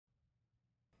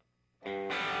Welcome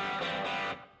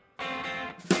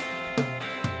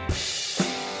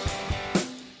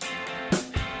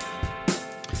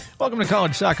to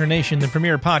College Soccer Nation, the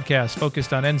premier podcast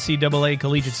focused on NCAA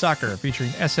collegiate soccer,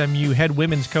 featuring SMU head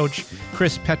women's coach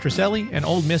Chris Petrucelli and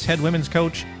Ole Miss head women's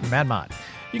coach Matt Mott.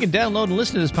 You can download and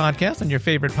listen to this podcast on your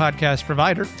favorite podcast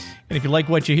provider. And if you like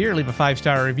what you hear, leave a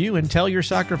 5-star review and tell your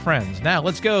soccer friends. Now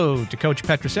let's go to Coach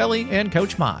Petrucelli and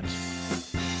Coach Mott.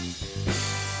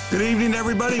 Good evening,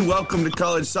 everybody. Welcome to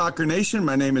College Soccer Nation.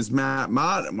 My name is Matt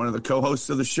Mott. I'm one of the co-hosts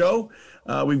of the show.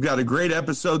 We've got a great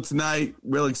episode tonight.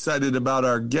 Real excited about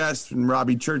our guest,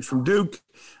 Robbie Church from Duke.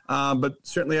 But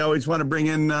certainly I always want to bring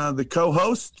in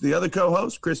the other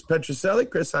co-host, Chris Petrucelli.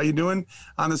 Chris, how you doing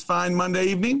on this fine Monday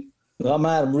evening? Well,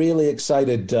 Matt, I'm really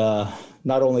excited,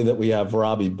 not only that we have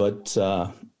Robbie, but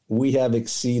we have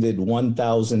exceeded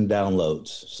 1,000 downloads.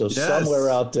 So yes. Somewhere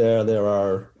out there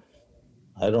are,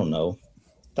 I don't know,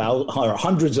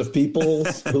 hundreds of people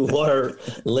who are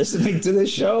listening to this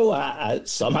show.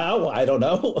 Somehow, I don't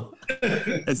know.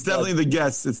 It's definitely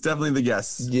the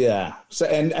guests. Yeah. So,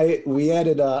 and we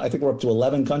added, I think we're up to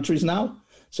 11 countries now.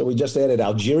 So we just added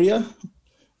Algeria.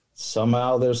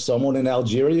 Somehow there's someone in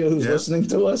Algeria who's listening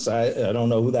to us. I don't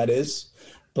know who that is,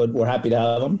 but we're happy to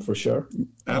have them for sure.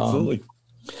 Absolutely.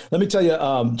 Let me tell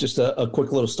you just a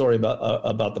quick little story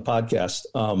about the podcast.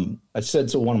 I said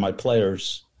to one of my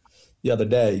players the other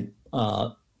day,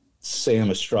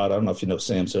 Sam Estrada, I don't know if you know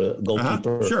Sam's a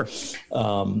goalkeeper. Sure.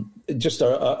 Just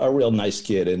a real nice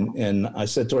kid. And I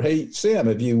said to her, hey, Sam,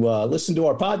 have you listened to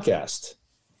our podcast?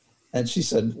 And she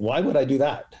said, why would I do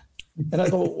that? And I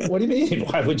go, what do you mean?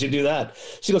 Why would you do that?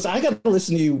 She goes, I got to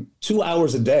listen to you 2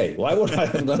 hours a day. Why would I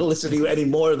listen to you any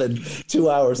more than 2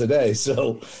 hours a day?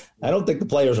 So I don't think the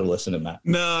players are listening, Matt.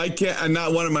 No, I can't.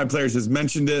 Not one of my players has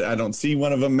mentioned it. I don't see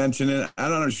one of them mention it.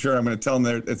 I'm not sure I'm going to tell them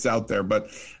that it's out there, but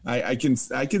I can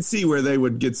see where they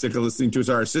would get sick of listening to us.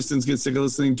 Our assistants get sick of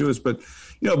listening to us, but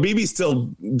BB's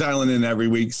still dialing in every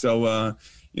week. So,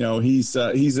 he's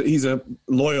a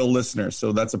loyal listener,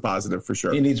 so that's a positive for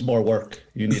sure. He needs more work.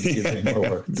 You need to give him more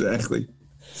work. Exactly.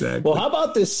 Well, how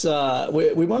about this?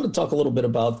 We want to talk a little bit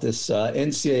about this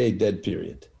NCAA dead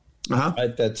period.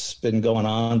 Right, that's been going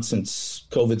on since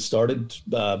COVID started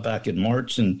back in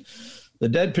March, and the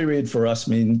dead period for us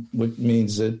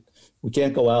means that we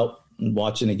can't go out and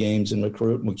watch any games and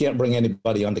recruit. We can't bring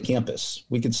anybody onto campus.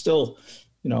 We can still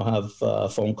have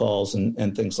phone calls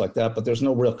and things like that, but there's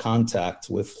no real contact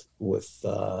with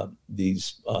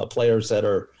these players that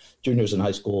are juniors in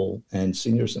high school and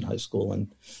seniors in high school.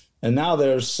 And now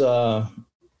there's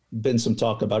been some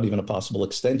talk about even a possible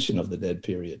extension of the dead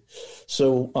period.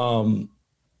 So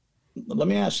let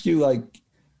me ask you,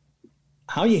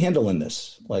 how are you handling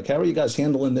this? How are you guys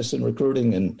handling this in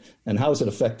recruiting, and how is it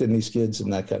affecting these kids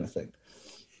and that kind of thing?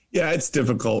 Yeah, it's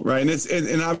difficult, right?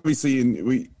 And obviously,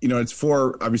 it's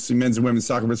for obviously men's and women's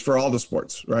soccer, but it's for all the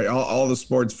sports, right? All the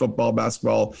sports: football,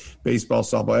 basketball, baseball,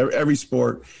 softball. Every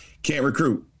sport can't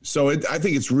recruit. So I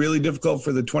think it's really difficult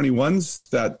for the 21s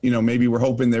that, maybe we're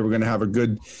hoping they were going to have a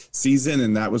good season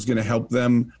and that was going to help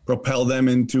them, propel them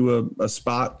into a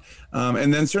spot.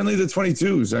 And then certainly the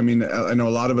 22s. I mean, I know a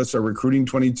lot of us are recruiting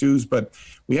 22s, but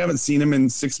we haven't seen them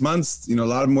in 6 months. A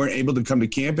lot of them weren't able to come to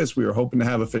campus. We were hoping to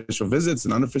have official visits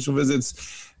and unofficial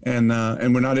visits, and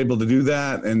we're not able to do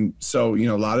that. And so,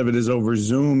 a lot of it is over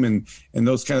Zoom and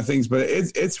those kind of things. But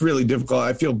it's really difficult.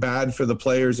 I feel bad for the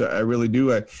players. I really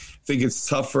do. I think it's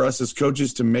tough for us as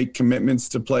coaches to make commitments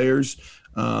to players,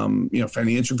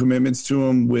 financial commitments to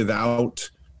them without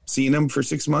seeing them for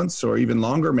 6 months or even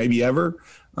longer, maybe ever.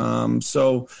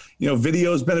 So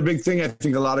video has been a big thing. I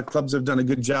think a lot of clubs have done a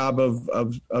good job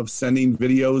of sending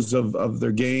videos of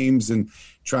their games and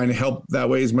trying to help that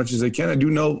way as much as they can. I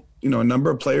do know, a number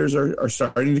of players are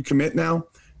starting to commit now.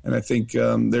 And I think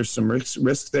there's some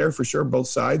risk there for sure, both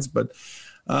sides. But,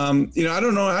 I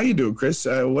don't know how you do it, Chris.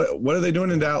 What are they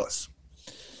doing in Dallas?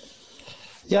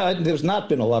 Yeah, there's not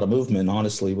been a lot of movement,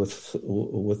 honestly, with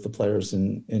the players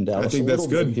in Dallas. I think that's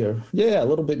good. Here. Yeah, a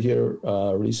little bit here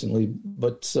recently.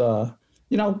 But, look,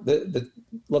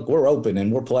 we're open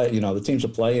and we're playing. The teams are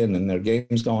playing and their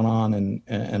games going on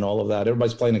and all of that.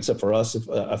 Everybody's playing except for us,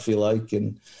 I feel like.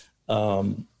 And,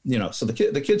 so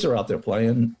the kids are out there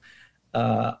playing.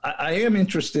 I am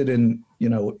interested in,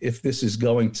 if this is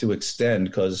going to extend,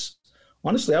 because,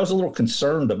 honestly, I was a little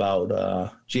concerned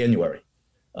about January.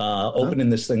 Opening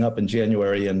this thing up in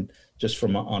January, and just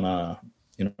on a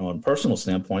personal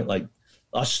standpoint, like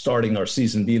us starting our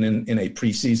season, being in a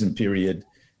preseason period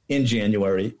in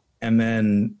January, and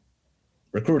then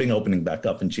recruiting opening back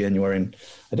up in January, and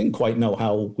I didn't quite know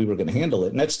how we were going to handle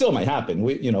it. And that still might happen.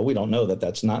 We don't know that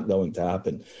that's not going to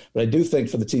happen. But I do think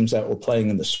for the teams that were playing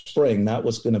in the spring, that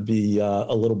was going to be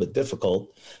a little bit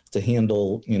difficult to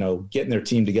handle, getting their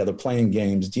team together, playing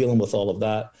games, dealing with all of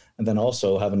that, and then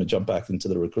also having to jump back into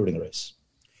the recruiting race.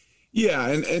 Yeah,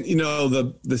 and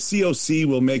the COC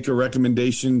will make a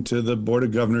recommendation to the Board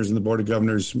of Governors, and the Board of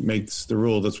Governors makes the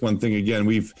rule. That's one thing, again,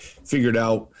 we've figured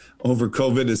out over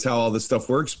COVID is how all this stuff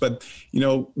works. But,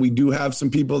 we do have some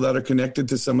people that are connected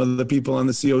to some of the people on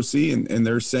the COC, and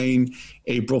they're saying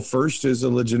April 1st is a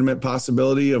legitimate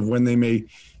possibility of when they may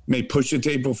push it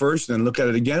to April 1st and then look at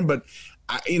it again. But,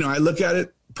 I look at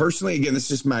it personally, again, this is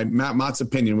just my Matt Mott's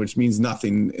opinion, which means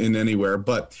nothing in anywhere.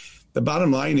 But the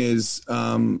bottom line is,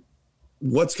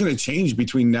 what's going to change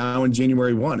between now and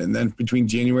January 1, and then between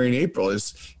January and April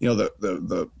is,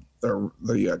 the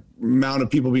amount of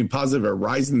people being positive are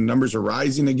rising. The numbers are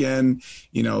rising again.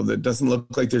 That doesn't look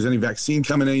like there's any vaccine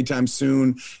coming anytime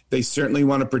soon. They certainly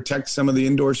want to protect some of the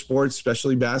indoor sports,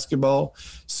 especially basketball.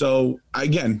 So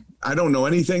again, I don't know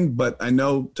anything, but I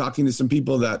know talking to some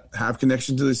people that have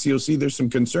connection to the COC, there's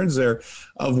some concerns there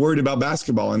of worried about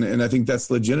basketball. And I think that's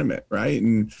legitimate. Right.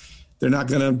 And they're not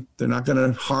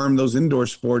gonna harm those indoor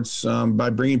sports by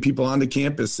bringing people onto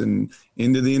campus and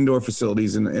into the indoor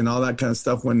facilities and all that kind of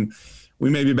stuff when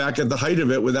we may be back at the height of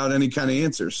it without any kind of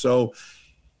answers. So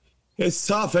it's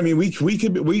tough. I mean,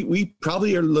 we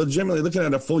probably are legitimately looking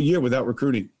at a full year without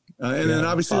recruiting, and then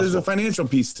obviously there's a financial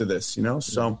piece to this,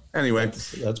 So anyway,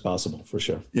 that's possible for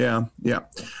sure. Yeah.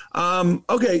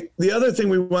 Okay. The other thing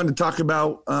we wanted to talk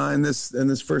about in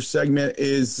this first segment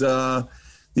is.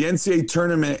 The NCAA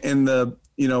tournament and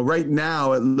right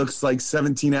now it looks like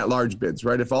 17 at-large bids,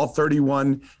 right? If all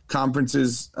 31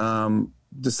 conferences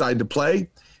decide to play,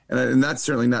 and that's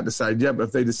certainly not decided yet, but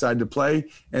if they decide to play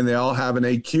and they all have an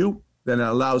AQ, then it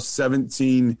allows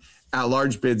 17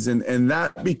 at-large bids. And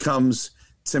that becomes,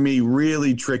 to me,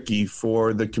 really tricky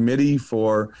for the committee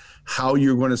for how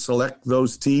you're going to select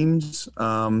those teams.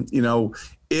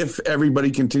 If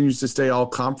everybody continues to stay all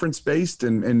conference-based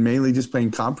and mainly just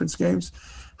playing conference games,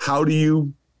 how do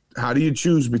you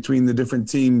choose between the different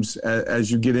teams as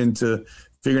you get into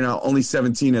figuring out only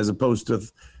 17 as opposed to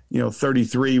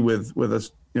 33 with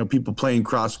people playing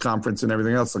cross conference and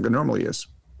everything else like it normally is?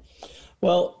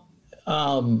 Well,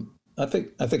 I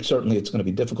think certainly it's going to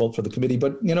be difficult for the committee,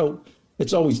 but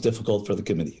it's always difficult for the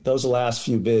committee. Those last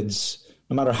few bids,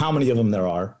 no matter how many of them there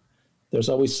are, there's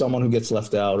always someone who gets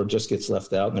left out or just gets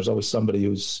left out, and there's always somebody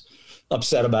who's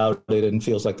upset about it and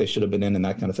feels like they should have been in and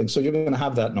that kind of thing. So you're going to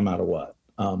have that no matter what.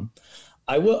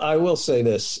 I will say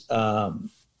this, over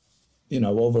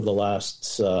the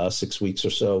last 6 weeks or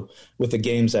so with the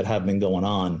games that have been going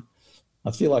on,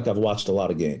 I feel like I've watched a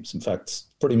lot of games. In fact,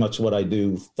 pretty much what I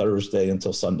do Thursday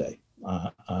until Sunday,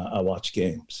 I watch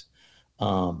games.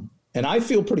 And I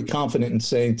feel pretty confident in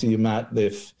saying to you, Matt,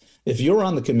 that if you're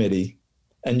on the committee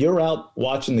and you're out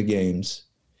watching the games,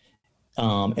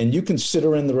 and you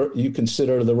consider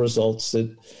the results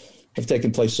that have taken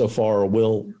place so far or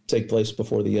will take place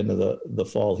before the end of the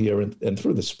fall here and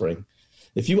through the spring.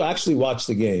 If you actually watch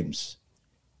the games,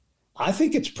 I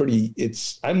think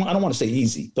I don't want to say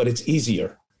easy, but it's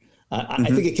easier. I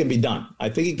think it can be done. I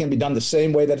think it can be done the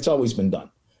same way that it's always been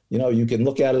done. You can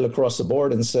look at it across the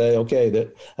board and say, okay,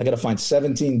 I got to find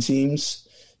 17 teams.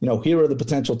 Here are the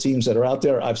potential teams that are out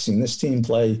there. I've seen this team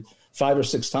play 5 or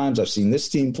 6 times. I've seen this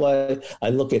team play. I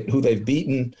look at who they've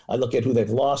beaten. I look at who they've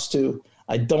lost to.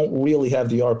 I don't really have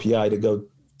the RPI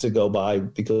to go by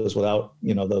because without,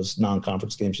 those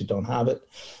non-conference games, you don't have it.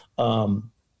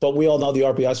 But we all know the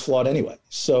RPI is flawed anyway.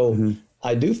 So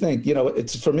I do think,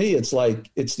 for me, it's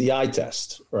the eye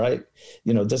test, right?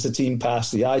 Does the team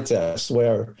pass the eye test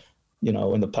where,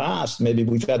 in the past, maybe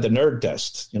we've had the nerd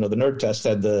test. The nerd test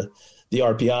had the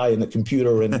RPI and the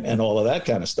computer and all of that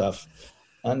kind of stuff.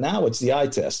 Now it's the eye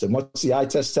test. And what's the eye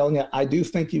test telling you? I do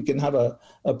think you can have a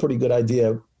pretty good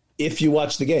idea if you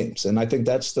watch the games. And I think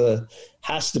has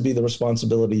to be the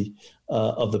responsibility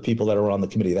of the people that are on the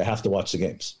committee. They have to watch the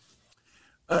games.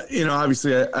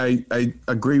 Obviously I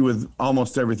agree with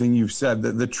almost everything you've said.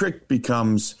 The trick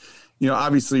becomes,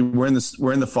 obviously we're in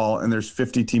the fall and there's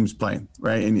 50 teams playing,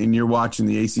 right? And you're watching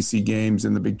the ACC games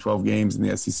and the Big 12 games and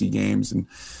the SEC games and,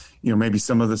 maybe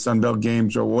some of the Sun Belt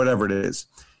games or whatever it is.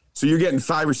 So you're getting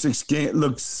 5 or 6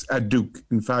 looks at Duke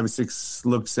and 5 or 6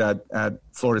 looks at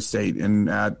Florida State and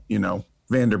at,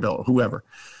 Vanderbilt or whoever.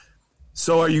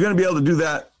 So are you going to be able to do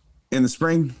that in the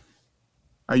spring?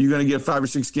 Are you going to get 5 or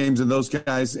 6 games of those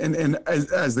guys? And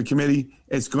as the committee,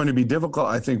 it's going to be difficult,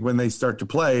 I think, when they start to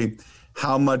play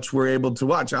how much we're able to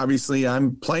watch. Obviously,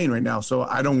 I'm playing right now, so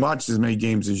I don't watch as many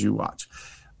games as you watch.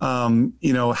 How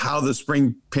the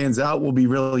spring pans out will be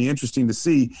really interesting to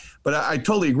see. But I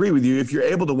totally agree with you. If you're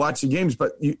able to watch the games,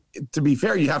 but to be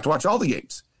fair, you have to watch all the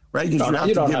games, right? You don't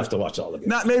have to watch all the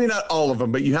games. Maybe not all of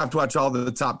them, but you have to watch all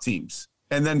the top teams,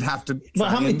 and then have to. Well,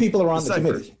 how many people are on the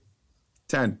committee?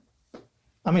 10.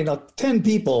 10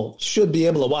 people should be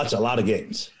able to watch a lot of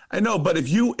games. I know, but if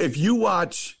you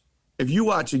watch a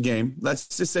game, let's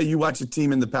just say you watch a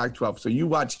team in the Pac-12, so you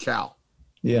watch Cal,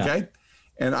 okay,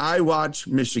 and I watch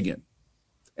Michigan,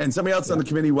 and somebody else on the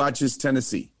committee watches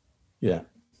Tennessee. Yeah.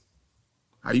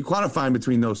 How are you quantifying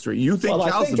between those three? You think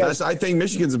Cal's the best. I think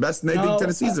Michigan's the best, and they think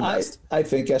Tennessee's the best. I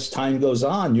think as time goes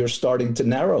on, you're starting to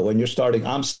narrow, and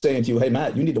I'm saying to you, hey,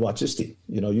 Matt, you need to watch this team.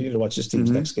 You need to watch this team's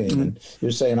next game. And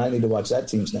you're saying I need to watch that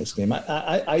team's next game.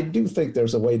 I do think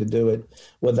there's a way to do it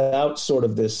without sort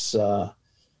of this,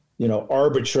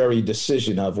 arbitrary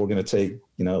decision of we're going to take,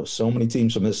 so many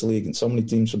teams from this league and so many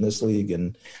teams from this league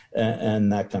and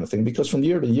that kind of thing. Because from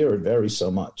year to year, it varies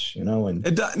so much, And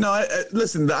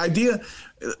listen, the idea,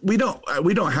 we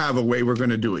don't have a way we're going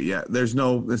to do it yet.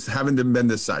 This haven't been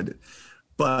decided.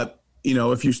 But,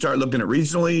 if you start looking at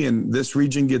regionally and this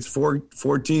region gets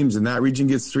four teams and that region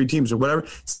gets 3 teams or whatever,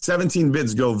 17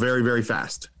 bids go very, very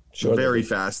fast. Sure, very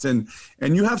fast. And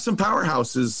you have some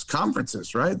powerhouses,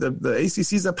 conferences, right? The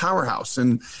ACC is a powerhouse,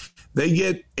 and they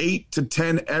get 8 to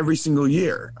 10 every single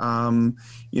year, and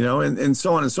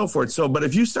so on and so forth. So, but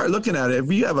if you start looking at it, if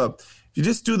you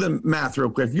just do the math real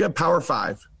quick, if you have Power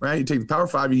 5, right? You take the Power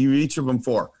 5, you give each of them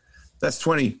 4. That's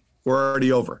 20. We're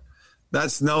already over.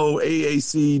 That's no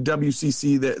AAC,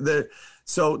 WCC.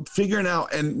 So figuring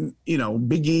out, and,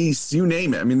 Big East, you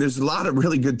name it. I mean, there's a lot of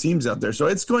really good teams out there. So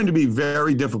it's going to be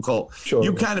very difficult. Sure.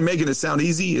 You kind of making it sound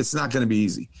easy. It's not going to be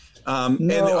easy. No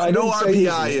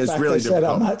RPI is really difficult.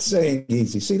 I'm not saying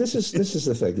easy. See, this is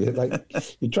the thing.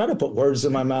 You try to put words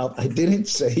in my mouth. I didn't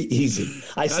say easy.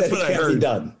 I said it can be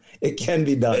done. It can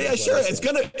be done. Yeah, sure. It's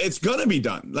gonna be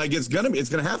done. It's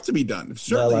gonna have to be done.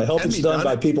 Certainly, I hope it's done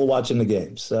by people watching the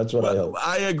games. That's what I hope.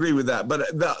 I agree with that.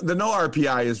 But the no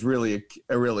RPI is really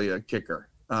a kicker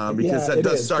because that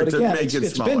does start to make it smaller.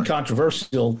 It's been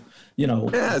controversial.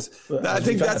 It has. I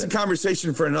think that's a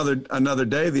conversation for another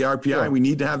day. The RPI, sure. We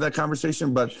need to have that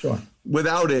conversation, but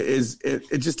without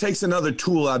it just takes another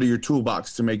tool out of your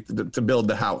toolbox to build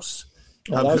the house.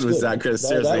 How good was that, Chris?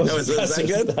 Seriously, was that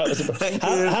good?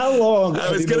 How long?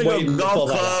 I was going to go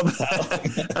golf club.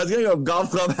 I was going to go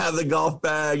golf club, have the golf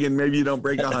bag, and maybe you don't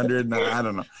break 100. No, I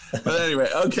don't know. But anyway,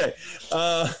 okay.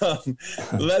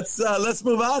 Let's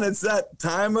move on. It's that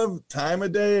time of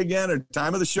day again, or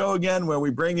time of the show again, where we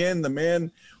bring in the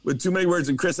man with too many words.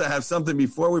 And Chris, I have something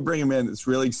before we bring him in. It's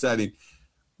really exciting.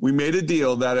 We made a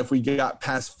deal that if we got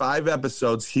past 5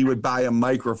 episodes, he would buy a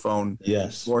microphone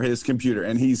for his computer.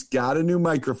 And he's got a new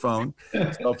microphone.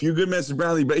 So a few good minutes,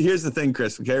 Brownlee. But here's the thing,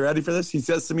 Chris. Okay, ready for this? He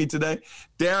says to me today,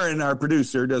 Darren, our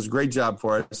producer, does a great job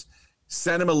for us.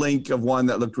 Sent him a link of one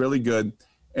that looked really good.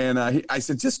 And I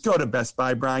said, just go to Best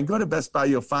Buy, Brian. Go to Best Buy.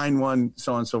 You'll find one,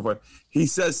 so on and so forth. He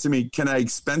says to me, can I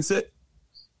expense it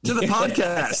to the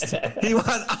podcast? He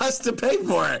wants us to pay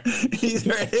for it. These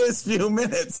are his few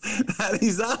minutes that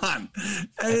he's on.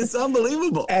 And it's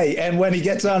unbelievable. Hey, and when he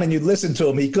gets on and you listen to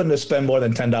him, he couldn't have spent more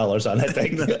than $10 on that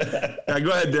thing. Go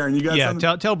ahead, Darren. You got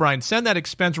something? Tell Brian, send that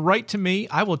expense right to me.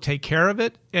 I will take care of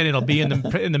it, and it'll be in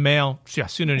the mail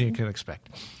sooner than you can expect.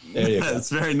 There you go.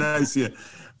 That's very nice. Yeah.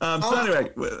 So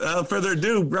anyway, without further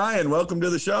ado, Brian, welcome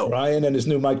to the show. Brian and his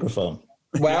new microphone.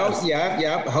 Well,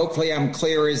 yeah. Hopefully I'm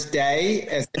clear as day.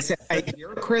 As I said, I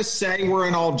hear Chris say we're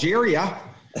in Algeria.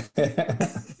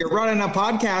 You're running a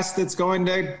podcast that's going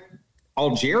to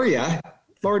Algeria.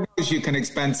 Lord knows you can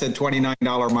expense a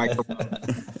 $29 microphone.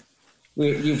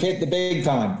 You've hit the big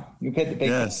time.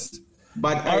 Yes. Time.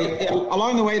 But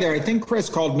along the way there, I think Chris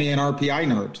called me an RPI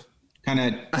nerd.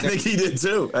 I think he did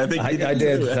too. I did.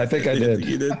 I think I did.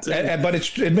 You did too.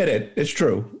 But admit it. It's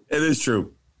true. It is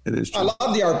true. It is true. I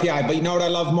love the RPI, but you know what I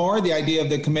love more? The idea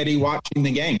of the committee watching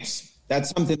the games.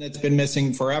 That's something that's been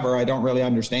missing forever. I don't really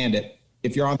understand it.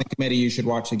 If you're on the committee, you should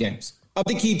watch the games. Of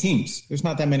the key teams. There's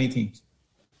not that many teams.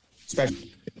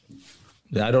 Especially.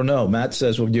 I don't know. Matt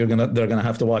says they're gonna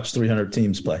have to watch 300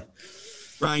 teams play.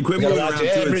 Brian, quit moving around.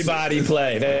 Everybody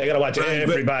play. They got to watch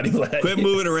everybody play. Quit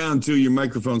moving around too. Your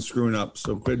microphone's screwing up.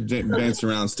 So quit dancing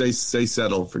around. Stay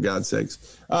settled, for God's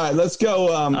sakes. All right, let's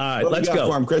go. All right, let's go.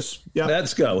 For him, Chris. Yeah,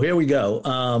 let's go. Here we go.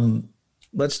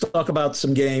 Let's talk about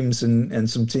some games and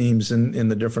some teams in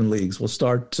the different leagues. We'll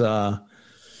start in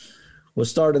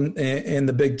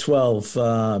the Big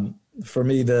 12. for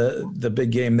me, the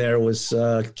big game there was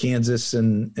Kansas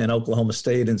and Oklahoma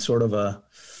State in sort of a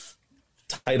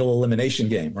title elimination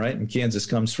game, right? And Kansas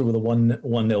comes through with a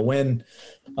 1-0 win,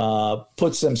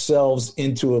 puts themselves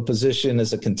into a position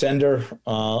as a contender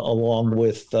along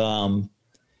with TCU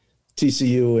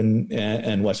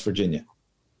and West Virginia.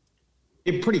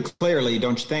 It pretty clearly,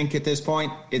 don't you think, at this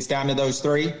point, it's down to those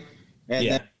three? And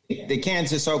yeah. The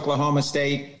Kansas-Oklahoma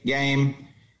State game,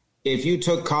 if you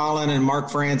took Colin and Mark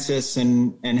Francis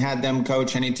and had them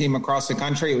coach any team across the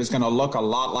country, it was going to look a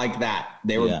lot like that.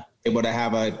 They were able to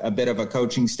have a bit of a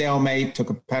coaching stalemate,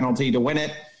 took a penalty to win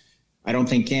it. I don't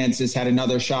think Kansas had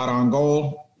another shot on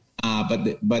goal,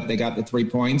 but they got the 3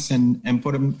 points and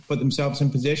put themselves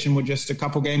in position with just a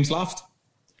couple games left.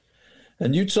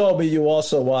 And you told me you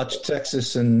also watched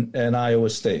Texas and Iowa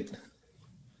State.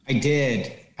 I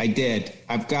did.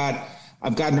 I've got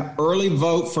an early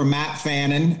vote for Matt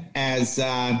Fannin as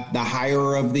the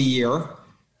hire of the year.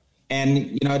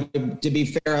 And, to be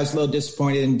fair, I was a little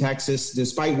disappointed in Texas.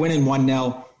 Despite winning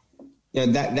 1-0,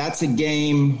 that's a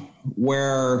game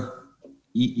where,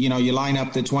 you line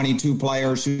up the 22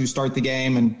 players who start the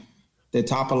game and the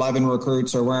top 11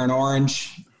 recruits are wearing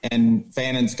orange and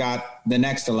Fannin's got the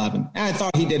next 11. And I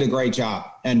thought he did a great job.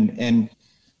 And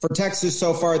for Texas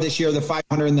so far this year, the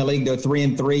 500 in the league, they're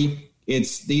 3-3.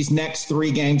 It's these next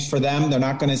 3 games for them. They're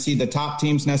not going to see the top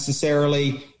teams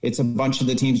necessarily. It's a bunch of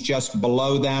the teams just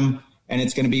below them, and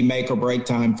it's going to be make or break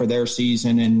time for their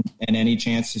season and any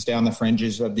chance to stay on the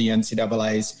fringes of the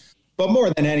NCAAs. But more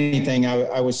than anything,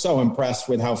 I was so impressed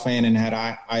with how Fannin had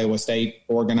Iowa State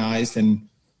organized, and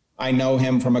I know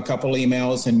him from a couple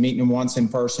emails and meeting him once in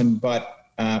person, but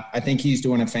I think he's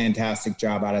doing a fantastic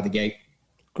job out of the gate.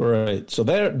 Great. So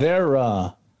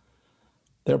they're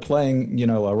playing,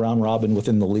 a round robin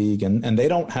within the league, and they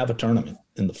don't have a tournament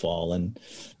in the fall. And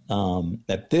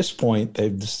at this point,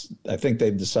 I think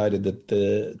they've decided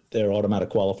that their automatic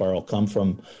qualifier will come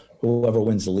from whoever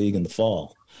wins the league in the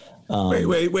fall.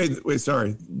 Wait.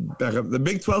 Sorry. Back up. The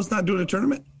Big 12's not doing a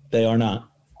tournament? They are not.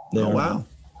 Wow.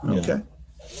 Not. Okay.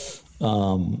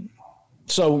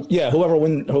 So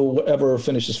whoever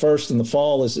finishes first in the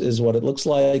fall is what it looks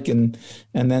like, and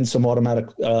then some automatic.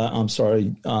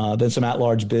 Then some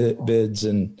at-large bids,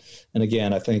 and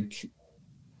again, I think,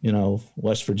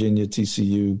 West Virginia,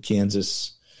 TCU,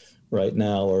 Kansas, right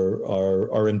now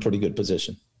are in pretty good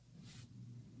position.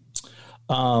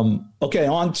 Okay,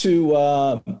 on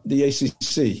to the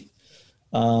ACC.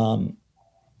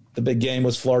 The big game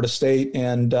was Florida State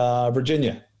and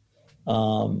Virginia.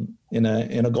 In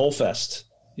a goal fest,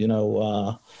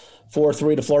 4-3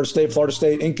 to Florida State. Florida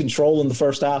State in control in the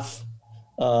first half,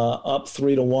 up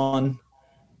 3-1.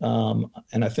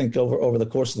 And I think over the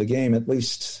course of the game, at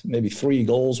least maybe 3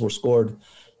 goals were scored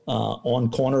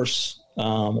on corners.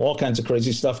 All kinds of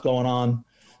crazy stuff going on.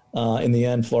 In the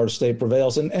end, Florida State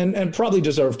prevails and probably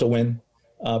deserved to win.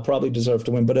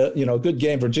 But a good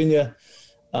game. Virginia,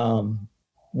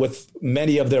 with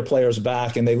many of their players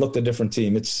back, and they looked a different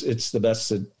team. It's the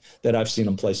best that I've seen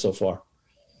them play so far.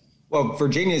 Well,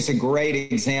 Virginia is a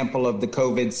great example of the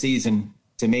COVID season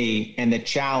to me, and the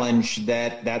challenge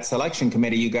that selection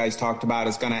committee you guys talked about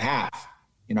is going to have.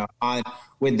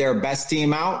 With their best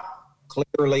team out,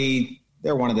 clearly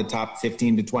they're one of the top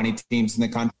 15 to 20 teams in the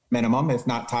country minimum, if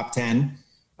not top 10.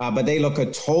 But they look a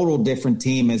total different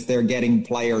team as they're getting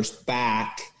players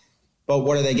back. But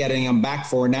what are they getting them back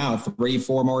for now?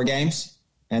 3-4 more games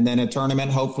and then a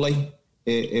tournament, hopefully,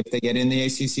 if they get in the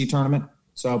ACC tournament.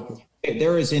 So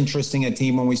there is interesting a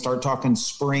team when we start talking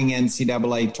spring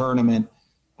NCAA tournament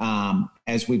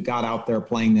as we've got out there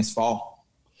playing this fall.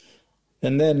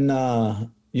 And then, the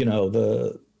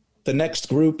next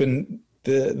group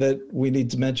that we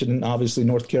need to mention, obviously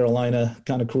North Carolina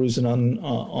kind of cruising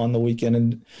on the weekend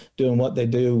and doing what they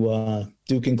do.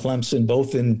 Duke and Clemson,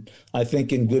 both in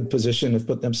good position, have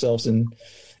put themselves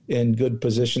in good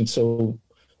position. So,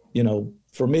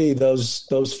 for me,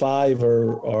 those 5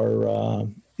 are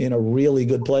in a really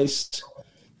good place.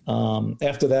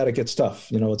 After that, it gets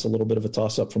tough. It's a little bit of a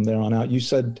toss up from there on out. I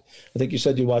think you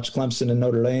said you watched Clemson and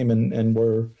Notre Dame and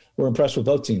were impressed with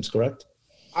both teams, correct?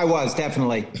 I was,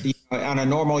 definitely. On a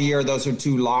normal year, those are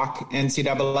 2 lock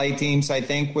NCAA teams, I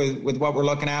think, with what we're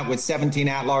looking at, with 17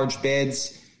 at-large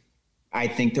bids. I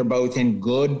think they're both in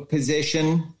good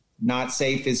position, not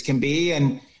safe as can be.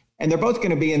 And they're both going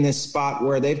to be in this spot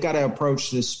where they've got to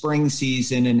approach the spring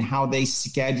season, and how they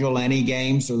schedule any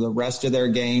games or the rest of their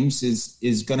games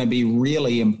is going to be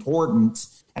really important.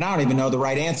 And I don't even know the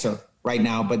right answer right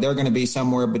now, but they're going to be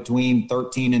somewhere between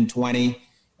 13 and 20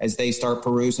 as they start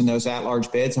perusing those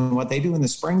at-large bids. And what they do in the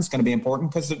spring is going to be important,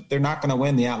 because they're not going to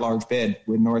win the at-large bid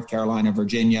with North Carolina,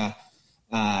 Virginia,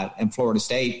 and Florida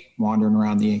State wandering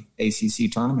around the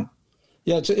ACC tournament.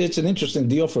 Yeah, it's an interesting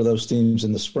deal for those teams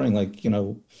in the spring. Like,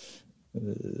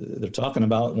 they're talking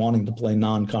about wanting to play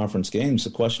non-conference games. The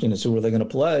question is, who are they going to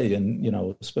play? And,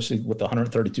 especially with the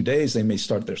 132 days, they may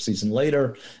start their season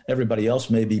later. Everybody else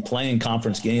may be playing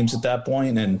conference games at that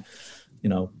point. And,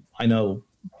 I know,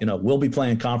 we'll be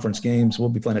playing conference games. We'll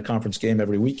be playing a conference game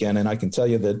every weekend. And I can tell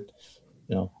you that,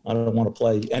 I don't want to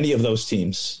play any of those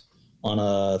teams on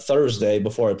a Thursday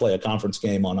before I play a conference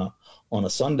game on a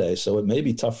Sunday. So it may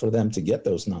be tough for them to get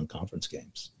those non-conference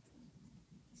games.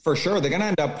 For sure. They're going to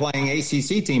end up playing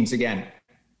ACC teams again.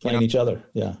 Playing each other.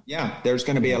 Yeah. Yeah. There's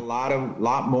going to be a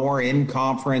lot more in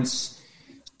conference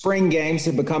spring games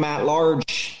that become at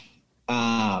large,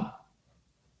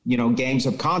 games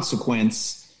of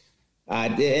consequence.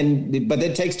 But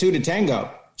it takes two to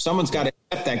tango. Someone's got to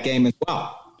accept that game as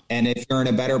well. And if you're in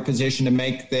a better position to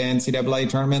make the NCAA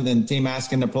tournament than the team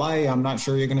asking to play, I'm not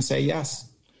sure you're going to say yes.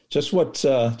 Just what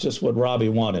Robbie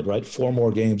wanted, right? 4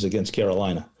 more games against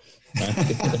Carolina.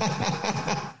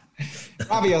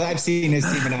 Robbie, I've seen his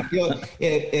team enough.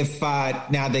 If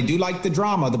now they do like the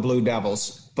drama, the Blue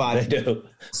Devils, but they do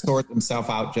sort themselves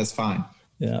out just fine.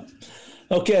 Yeah.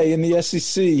 Okay. In the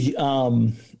SEC,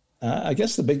 I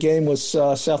guess the big game was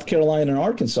South Carolina and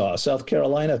Arkansas. South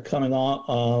Carolina coming up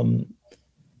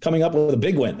with a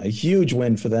big win, a huge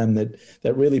win for them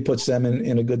that really puts them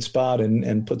in a good spot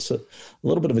and puts a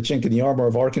little bit of a chink in the armor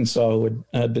of Arkansas, who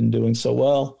had been doing so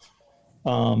well.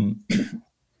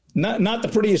 Not the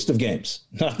prettiest of games.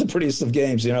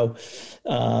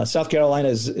 South Carolina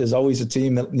is always a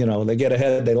team that, they get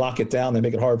ahead, they lock it down, they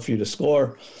make it hard for you to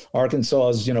score. Arkansas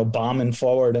is, bombing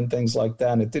forward and things like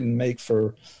that. And it didn't make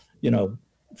for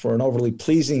an overly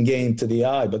pleasing game to the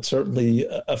eye, but certainly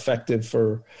effective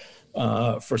for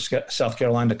South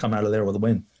Carolina to come out of there with a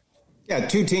win. Yeah,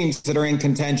 2 teams that are in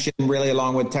contention, really,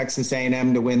 along with Texas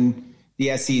A&M, to win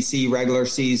the SEC regular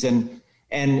season.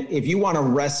 And if you want a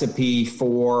recipe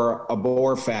for a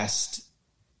bore fest,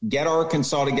 get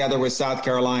Arkansas together with South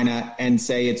Carolina and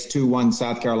say it's 2-1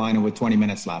 South Carolina with 20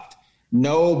 minutes left.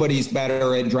 Nobody's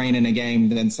better at draining a game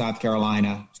than South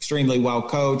Carolina. Extremely well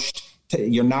coached.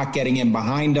 You're not getting in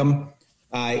behind them.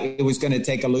 It was going to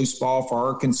take a loose ball for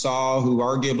Arkansas, who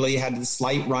arguably had the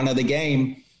slight run of the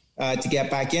game to get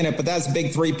back in it. But that's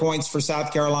big 3 points for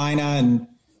South Carolina,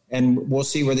 and we'll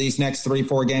see where these next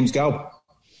 3-4 games go.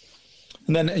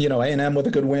 And then, A&M with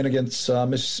a good win against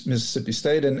Mississippi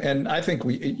State. And I think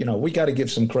we got to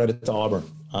give some credit to Auburn,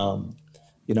 and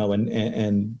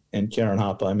Karen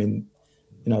Hoppa. I mean,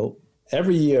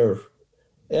 every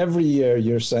year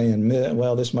you're saying,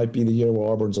 well, this might be the year where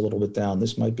Auburn's a little bit down.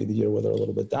 This might be the year where they're a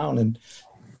little bit down. And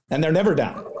they're never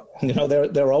down.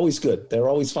 They're always good. They're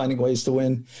always finding ways to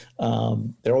win.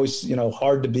 They're always,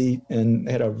 hard to beat, and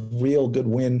had a real good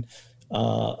win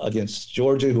against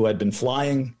Georgia, who had been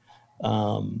flying.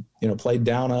 Played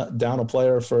down a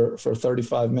player for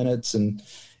 35 minutes, and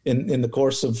in the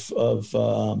course of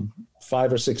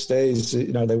 5 or 6 days,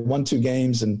 they won 2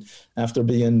 games, and after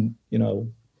being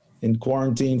in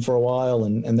quarantine for a while,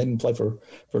 and they didn't play for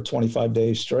 25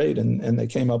 days straight, and they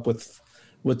came up with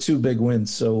 2 big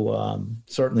wins. So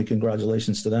certainly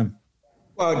congratulations to them.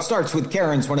 Well, it starts with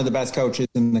Karen's one of the best coaches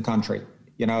in the country.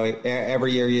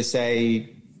 Every year you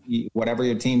say, whatever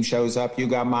your team shows up, you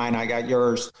got mine, I got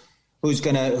yours. Who's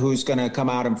gonna come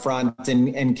out in front?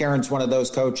 And Karen's one of those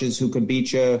coaches who could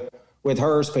beat you with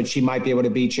hers, but she might be able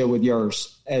to beat you with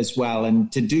yours as well.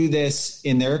 And to do this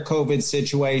in their COVID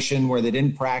situation, where they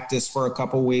didn't practice for a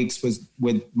couple weeks, was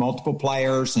with multiple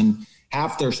players, and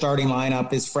half their starting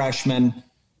lineup is freshmen.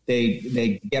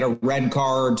 They get a red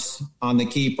card on the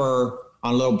keeper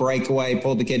on a little breakaway,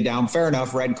 pulled the kid down. Fair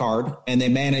enough, red card, and they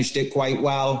managed it quite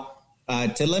well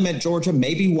to limit Georgia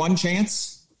maybe one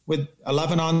chance with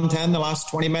 11 on 10 the last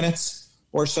 20 minutes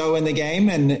or so in the game.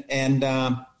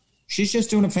 And she's just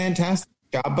doing a fantastic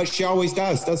job, but she always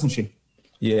does, doesn't she?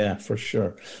 Yeah, for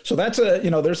sure. So that's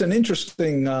there's an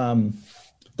interesting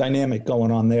dynamic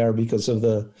going on there because of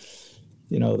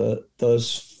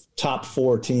those top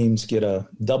 4 teams get a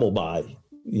double bye,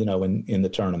 in the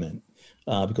tournament.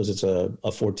 Because it's a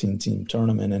 14-team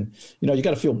tournament. And, you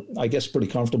got to feel, I guess, pretty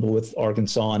comfortable with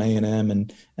Arkansas and A&M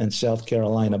and South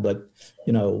Carolina. But,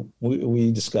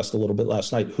 we discussed a little bit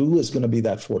last night, who is going to be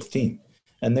that 4th team?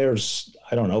 And there's,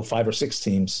 5 or 6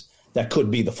 teams that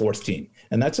could be the 4th team.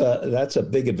 And that's a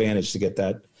big advantage to get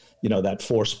that, that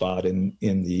 4 spot in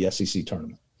the SEC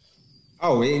tournament.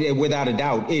 Oh, without a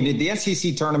doubt. The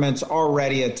SEC tournament's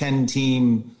already a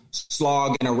 10-team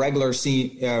slog in a regular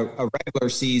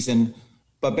season.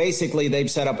 But basically, they've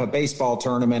set up a baseball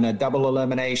tournament, a double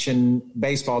elimination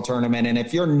baseball tournament. And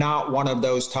if you're not one of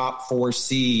those top 4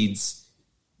 seeds,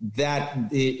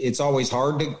 it's always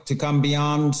hard to come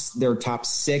beyond their top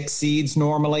 6 seeds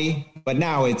normally. But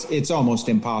now it's almost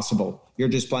impossible. You're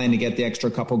just playing to get the extra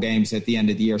couple games at the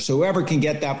end of the year. So whoever can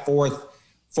get that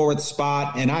fourth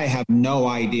spot, and I have no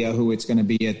idea who it's going to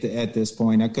be at this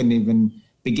point. I couldn't even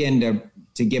begin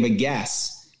to give a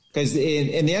guess. Because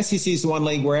in the SEC is the one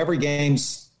league where every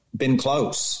game's been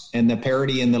close, and the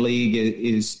parity in the league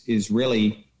is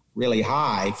really, really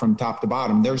high from top to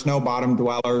bottom. There's no bottom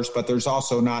dwellers, but there's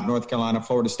also not North Carolina,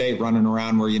 Florida State running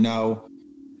around where it's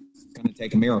going to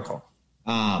take a miracle.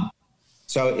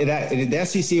 So the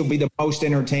SEC will be the most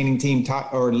entertaining team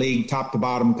league top to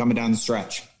bottom coming down the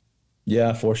stretch.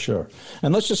 Yeah, for sure.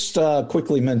 And let's just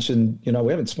quickly mention, we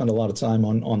haven't spent a lot of time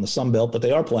on the Sun Belt, but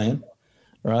they are playing.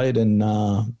 Right. And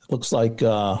it looks like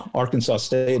Arkansas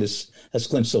State has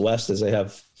clinched the West, as they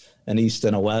have an East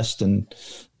and a West. And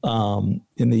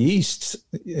in the East,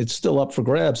 it's still up for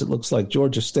grabs. It looks like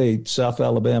Georgia State, South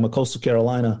Alabama, Coastal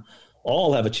Carolina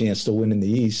all have a chance to win in the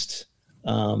East.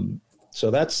 So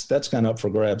that's kind of up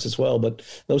for grabs as well. But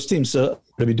those teams are going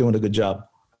to be doing a good job.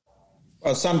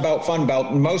 Well, Sun Belt, Fun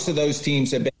Belt, most of those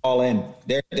teams have been all in.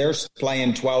 They're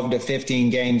playing 12 to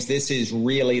 15 games. This is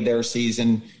really their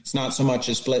season. It's not so much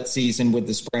a split season with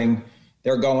the spring.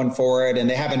 They're going for it, and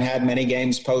they haven't had many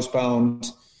games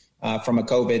postponed from a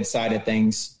COVID side of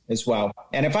things as well.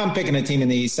 And if I'm picking a team in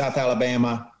the East, South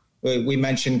Alabama, we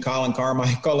mentioned Colin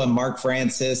Carmichael and Mark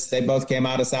Francis. They both came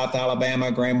out of South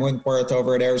Alabama. Graham Winkworth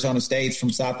over at Arizona State's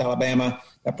from South Alabama.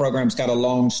 That program's got a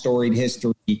long, storied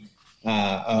history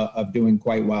of doing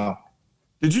quite well.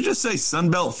 Did you just say Sun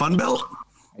Belt, Fun Belt?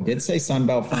 I did say Sun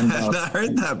Belt, Fun Belt. I've not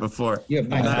heard that before. You have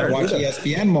not watched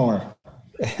ESPN more.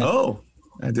 Oh,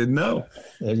 I didn't know.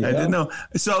 Didn't know.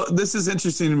 So this is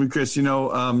interesting to me, Chris.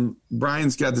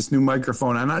 Brian's got this new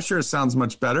microphone. I'm not sure it sounds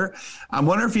much better. I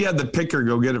wonder if he had the picker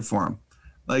go get it for him.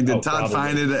 Like, did Todd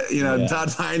find it?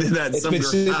 Todd find it at some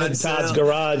garage in Todd's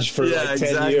garage for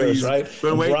 10 years, right?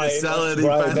 Been waiting to sell it.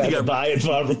 Brian had to buy it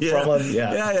from him.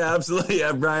 Yeah, absolutely.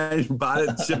 Yeah, Brian bought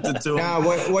it, shipped it to him. Now,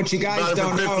 what you guys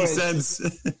don't know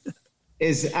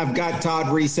is I've got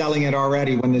Todd reselling it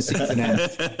already when the season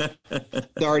ends.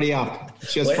 It's already up.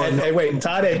 It's just wait,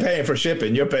 Todd ain't paying for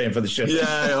shipping. You're paying for the shipping.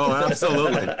 Yeah,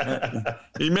 absolutely.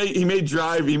 he may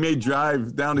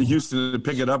drive down to Houston to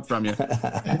pick it up from you.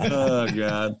 Oh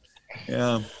God.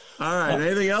 Yeah. All right.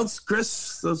 Anything else,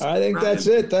 Chris? I think that's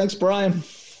it. Thanks, Brian.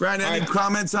 Brian, any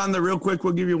comments on real quick?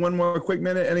 We'll give you one more quick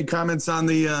minute. Any comments on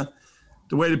the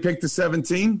way to pick the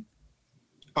 17?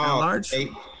 Large.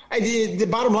 The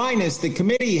bottom line is the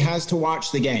committee has to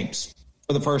watch the games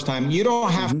for the first time. You don't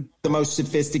have the most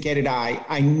sophisticated eye.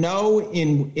 I know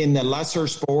in the lesser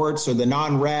sports or the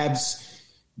non-revs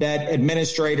that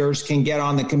administrators can get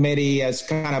on the committee as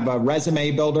kind of a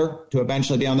resume builder to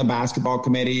eventually be on the basketball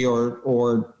committee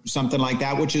or something like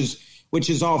that, which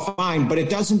is all fine. But it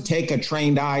doesn't take a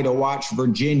trained eye to watch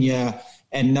Virginia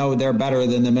and know they're better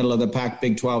than the middle of the pack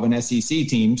Big 12 and SEC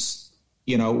teams.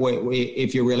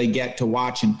 If you really get to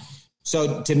watching.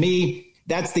 So to me,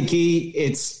 that's the key.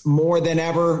 It's more than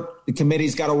ever. The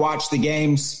committee's got to watch the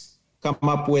games, come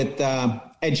up with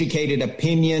educated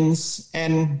opinions.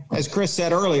 And as Chris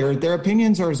said earlier, their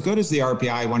opinions are as good as the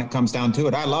RPI when it comes down to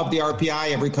it. I love the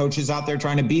RPI. Every coach is out there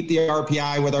trying to beat the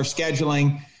RPI with our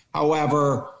scheduling.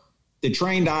 However, the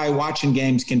trained eye watching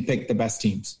games can pick the best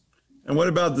teams. And what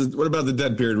about the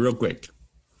dead period real quick?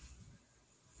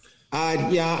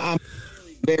 I'm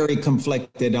very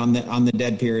conflicted on the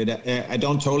dead period. I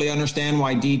don't totally understand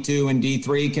why D2 and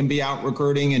D3 can be out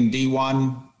recruiting and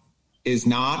D1 is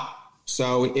not.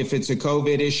 So if it's a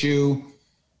COVID issue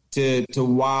to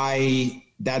why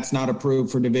that's not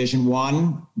approved for Division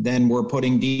I, then we're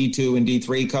putting D2 and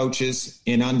D3 coaches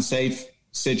in unsafe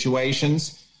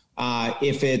situations.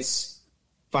 If it's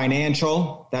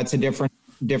financial, that's a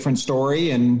different story,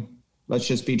 and let's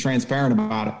just be transparent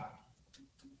about it.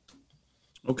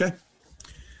 Okay.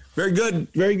 Very good.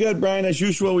 Very good, Brian. As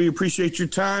usual, we appreciate your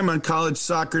time on College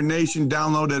Soccer Nation.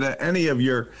 Download it at any of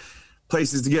your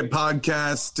places to get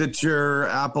podcasts, Stitcher,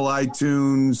 Apple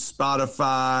iTunes,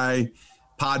 Spotify,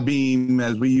 Podbean,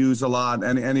 as we use a lot.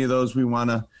 Any of those we want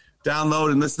to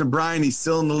download and listen to Brian. He's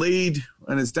still in the lead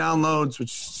in his downloads,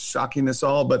 which is shocking us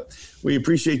all. But we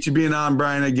appreciate you being on,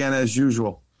 Brian, again, as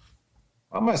usual.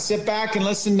 I'm going to sit back and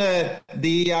listen to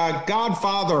the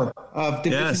godfather of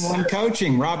Division I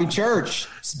coaching, Robbie Church.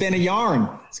 Spin a yarn.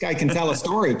 This guy can tell a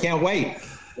story. Can't wait.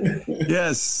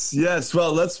 Yes.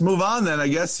 Well, let's move on then. I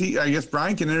guess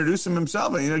Brian can introduce him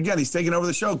himself. And again, he's taking over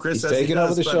the show, Chris. He's taking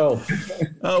over the show.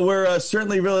 We're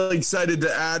certainly really excited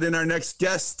to add in our next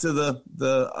guest to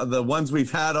the ones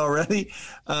we've had already.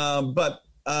 But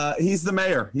he's the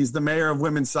mayor. He's the mayor of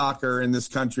women's soccer in this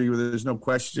country. There's no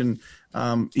question.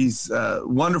 He's a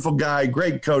wonderful guy,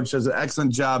 great coach, does an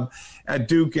excellent job at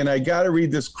Duke. And I got to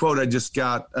read this quote I just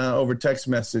got over text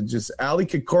messages. Ali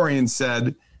Kikorian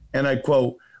said, and I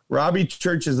quote, "Robbie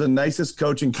Church is the nicest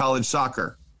coach in college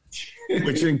soccer,"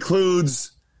 which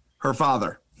includes her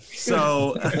father.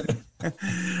 So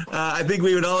I think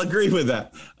we would all agree with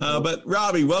that. But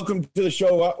Robbie, welcome to the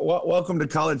show. Welcome to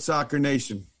College Soccer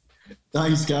Nation.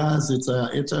 Thanks, guys. It's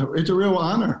a real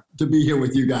honor to be here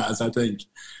with you guys. I think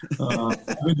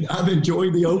I've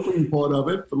enjoyed the opening part of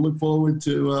it, but look forward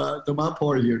to my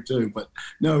part here too. But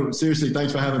no, seriously,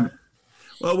 thanks for having me.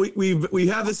 Well, we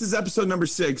have, this is episode number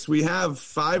 6. We have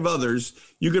 5 others.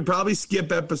 You could probably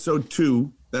skip episode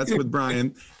 2. That's with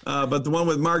Brian. But the one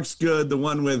with Mark's good. The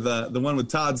one with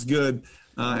Todd's good.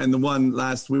 And the one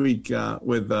last week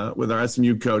with our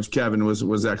SMU coach, Kevin,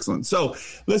 was excellent. So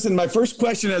listen, my first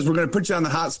question is, we're going to put you on the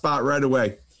hot spot right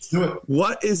away. Do it.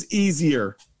 What is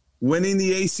easier, winning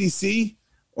the ACC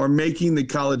or making the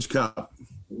College Cup?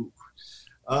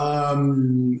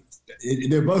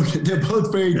 They're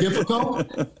both very difficult.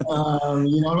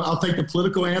 I'll take the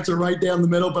political answer right down the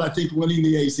middle, but I think winning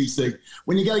the ACC.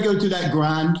 When you got to go through that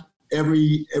grind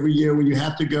every year, when you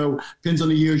have to go, depends on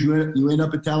the years, you end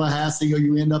up in Tallahassee or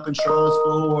you end up in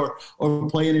Charlottesville or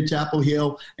playing in Chapel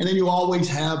Hill, and then you always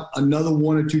have another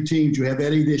 1 or 2 teams. You have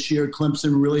Eddie this year,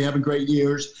 Clemson really having great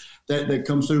years that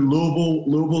comes through.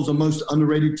 Louisville's the most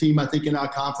underrated team, I think, in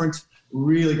our conference.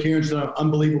 Really, Karen's done an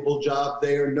unbelievable job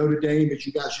there. Notre Dame, as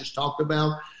you guys just talked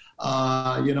about,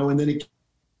 and then it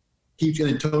keeps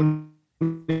getting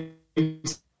Tony,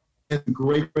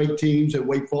 great teams at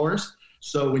Wake Forest.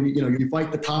 So when you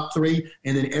fight the top 3,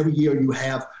 and then every year you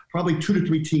have probably 2 to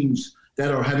 3 teams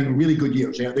that are having really good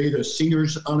years. They're either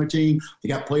seniors on a team, they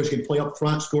got players who can play up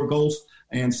front, score goals,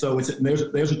 and so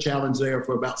there's a challenge there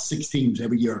for about 6 teams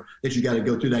every year that you got to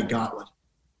go through that gauntlet.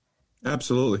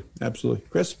 Absolutely,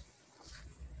 Chris.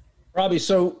 Robbie,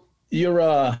 so you're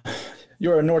a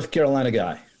North Carolina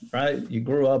guy, right? You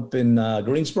grew up in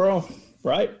Greensboro,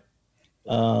 right?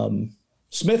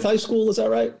 Smith High School, is that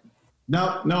right?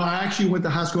 No, I actually went to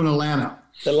high school in Atlanta.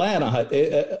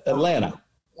 Atlanta.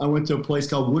 I went to a place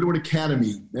called Woodward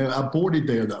Academy. I boarded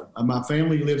there, though. My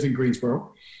family lives in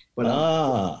Greensboro, but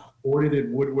I boarded at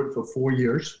Woodward for 4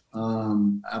 years.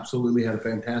 Absolutely had a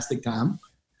fantastic time.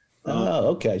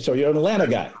 Okay. So you're an Atlanta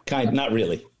guy, not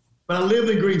really. But I lived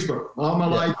in Greensboro all my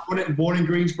life. Born in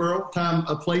Greensboro,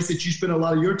 a place that you spent a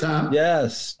lot of your time.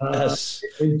 Yes.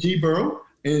 In G-Borough.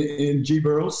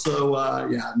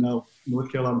 So,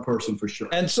 North Carolina person for sure.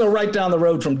 And so right down the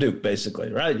road from Duke,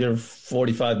 basically, right? You're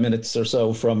 45 minutes or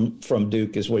so from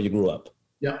Duke is where you grew up.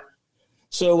 Yeah.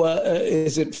 So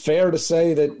is it fair to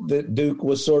say that Duke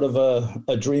was sort of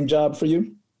a dream job for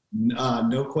you?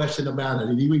 No question about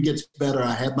it. It even gets better.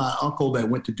 I had my uncle that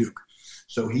went to Duke.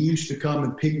 So he used to come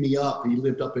and pick me up. He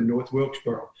lived up in North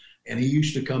Wilkesboro. And he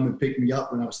used to come and pick me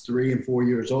up when I was 3 and 4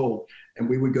 years old. And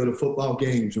we would go to football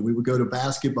games and we would go to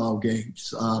basketball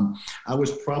games. I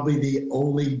was probably the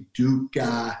only Duke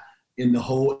guy in the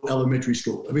whole elementary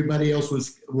school. Everybody else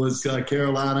was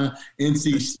Carolina,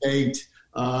 NC State,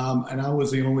 and I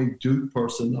was the only Duke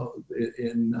person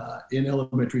in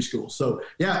elementary school. So,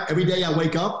 yeah, every day I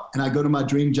wake up and I go to my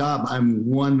dream job. I'm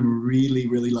one really,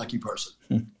 really lucky person.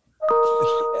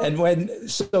 And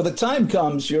so the time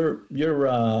comes, you're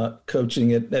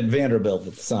coaching at Vanderbilt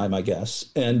at the time, I guess,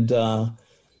 and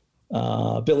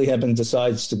Billy Heben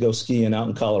decides to go skiing out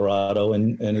in Colorado,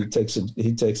 and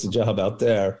he takes a job out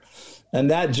there, and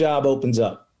that job opens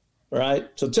up, right?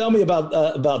 So tell me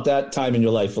about that time in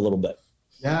your life a little bit.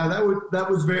 Yeah, that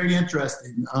was very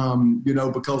interesting,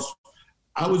 because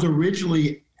I was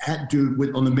originally at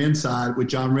Duke on the men's side with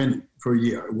John Rennie for a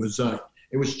year.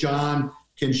 It was John,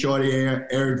 Ken Chartier,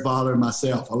 Eric Voller, and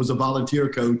myself. I was a volunteer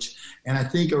coach, and I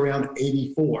think around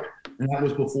 84, and that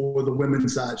was before the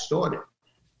women's side started.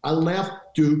 I left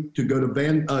Duke to go to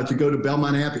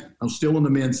Belmont Abbey. I was still on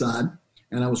the men's side,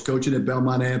 and I was coaching at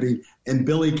Belmont Abbey, and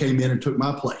Billy came in and took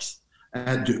my place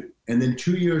at Duke. And then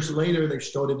 2 years later, they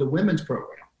started the women's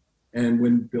program. And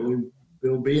when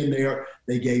Bill being there,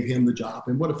 they gave him the job.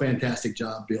 And what a fantastic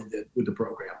job Bill did with the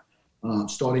program.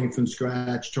 Starting from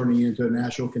scratch, turning into a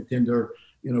national contender,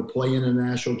 playing a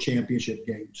national championship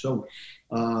game. So,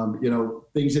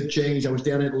 things have changed. I was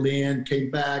down at Lynn,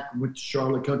 came back, went to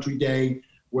Charlotte Country Day,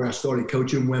 where I started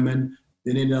coaching women.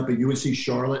 then ended up at UNC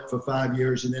Charlotte for 5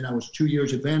 years, and then I was 2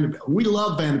 years at Vanderbilt. We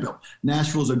love Vanderbilt.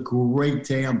 Nashville's a great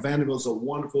town. Vanderbilt's a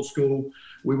wonderful school.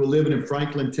 We were living in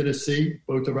Franklin, Tennessee,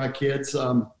 both of our kids.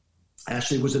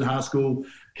 Ashley was in high school.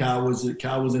 Kyle was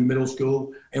in middle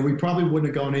school, and we probably wouldn't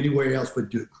have gone anywhere else but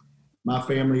Duke. My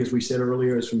family, as we said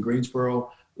earlier, is from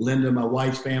Greensboro. Linda, my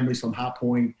wife's family, is from High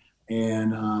Point.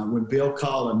 And when Bill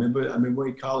called, I remember when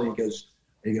he called,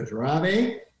 he goes,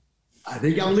 Robbie, I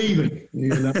think I'm leaving.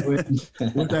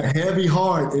 With a heavy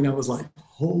heart, and I was like,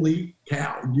 holy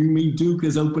cow! You mean Duke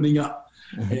is opening up?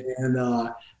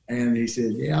 And he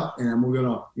said, yeah, and we're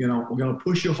gonna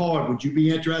push you hard. Would you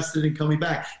be interested in coming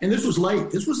back? And this was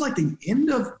late. This was like the end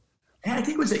of, I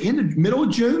think it was the end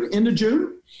of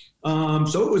June.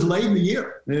 So it was late in the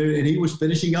year, and he was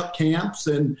finishing up camps,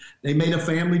 and they made a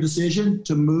family decision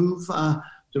to move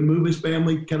his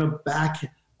family kind of back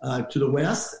to the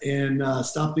west and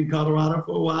stopped in Colorado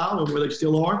for a while, where they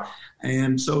still are.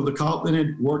 And so the call then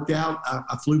it worked out.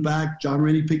 I flew back. John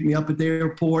Rennie picked me up at the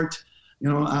airport.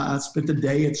 I spent the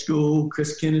day at school,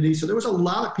 Chris Kennedy. So there was a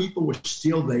lot of people were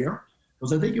still there,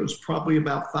 because I think it was probably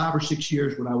about 5 or 6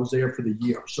 years when I was there for the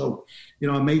year. So,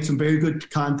 I made some very good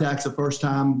contacts the first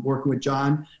time working with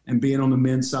John and being on the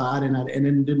men's side, and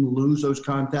then didn't lose those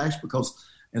contacts because,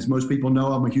 as most people know,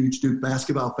 I'm a huge Duke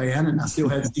basketball fan, and I still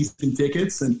had season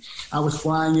tickets. And I was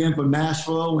flying in from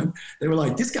Nashville, and they were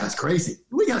like, this guy's crazy.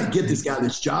 We got to get this guy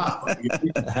this job.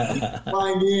 He's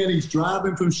flying in. He's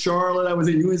driving from Charlotte. I was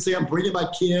at UNC. I'm bringing my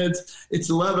kids. It's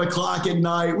 11 o'clock at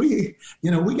night. We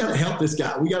got to help this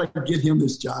guy. We got to get him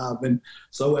this job. And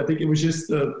so I think it was just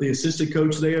the assistant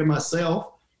coach there and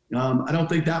myself. I don't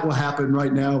think that will happen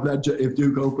right now. If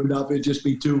Duke opened up, it'd just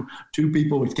be two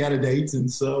people with candidates.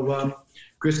 And so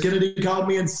Chris Kennedy called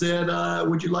me and said,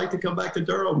 would you like to come back to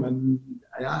Durham? And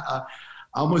I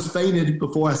almost fainted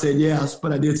before I said yes,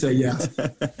 but I did say yes.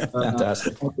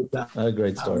 Fantastic. A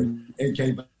great story. It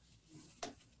came back.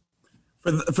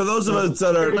 For those of us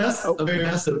that are very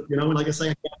massive, like I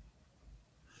say.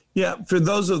 Yeah, for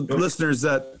those of listeners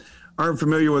that aren't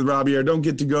familiar with Robbie or don't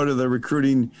get to go to the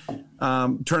recruiting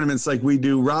tournaments like we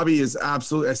do, Robbie is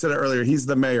absolutely, I said it earlier, he's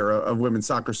the mayor of women's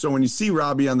soccer. So when you see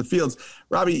Robbie on the fields,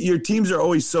 Robbie, your teams are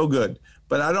always so good.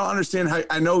 But I don't understand how,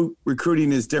 I know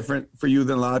recruiting is different for you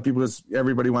than a lot of people because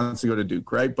everybody wants to go to Duke,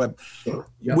 right? But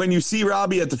when you see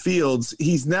Robbie at the fields,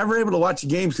 he's never able to watch the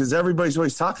games because everybody's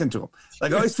always talking to him.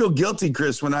 Like I always feel guilty,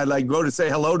 Chris, when I go to say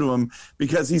hello to him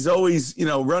because he's always,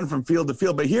 run from field to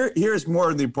field. But here's more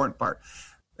of the important part.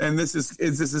 And this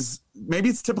is maybe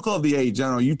it's typical of the age. I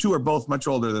don't know. You two are both much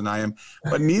older than I am,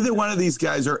 but neither one of these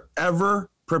guys are ever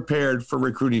prepared for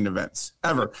recruiting events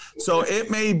ever. So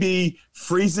it may be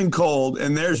freezing cold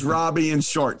and there's Robbie in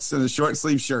shorts and a short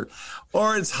sleeve shirt,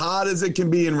 or it's hot as it can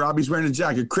be and Robbie's wearing a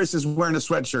jacket. Chris is wearing a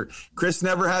sweatshirt. Chris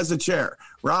never has a chair.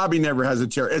 Robbie never has a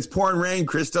chair. It's pouring rain.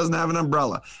 Chris doesn't have an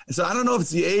umbrella. And so I don't know if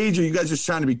it's the age or you guys just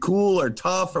trying to be cool or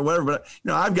tough or whatever, but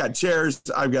I've got chairs.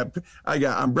 I got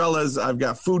umbrellas. I've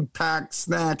got food packs,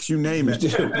 snacks, you name it.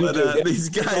 But these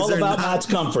guys it's all about Matt's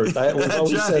comfort. We've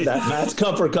always said that. Matt's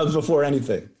comfort comes before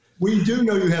anything. We do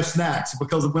know you have snacks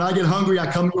because when I get hungry,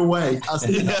 I come your way.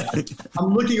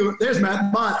 I'm looking. There's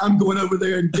Matt Mott. I'm going over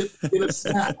there and get a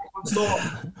snack.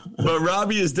 But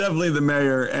Robbie is definitely the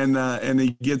mayor, and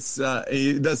he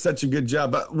does such a good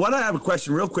job. But what I have a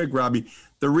question, real quick, Robbie.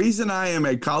 The reason I am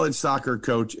a college soccer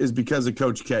coach is because of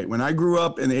Coach K. When I grew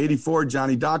up in '84,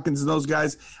 Johnny Dawkins and those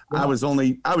guys, I was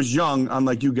young,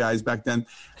 unlike you guys back then.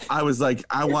 I was like,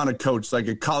 I want to coach, like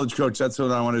a college coach. That's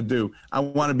what I want to do. I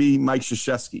want to be Mike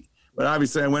Krzyzewski. But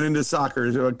obviously I went into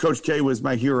soccer. Coach K was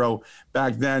my hero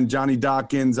back then, Johnny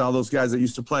Dawkins, all those guys that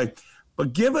used to play.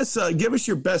 But give us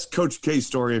your best Coach K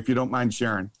story, if you don't mind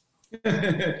sharing.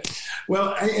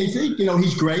 Well, I think,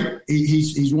 he's great.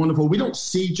 He's wonderful. We don't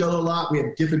see each other a lot. We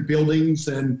have different buildings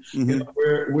and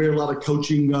we're a lot of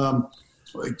coaching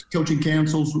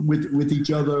councils with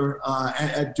each other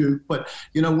at Duke. But,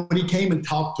 when he came and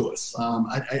talked to us,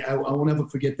 I won't ever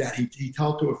forget that. He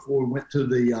talked to us before we went to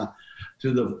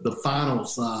the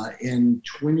finals in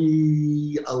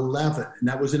 2011, and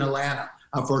that was in Atlanta.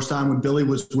 Our first time when Billy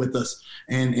was with us,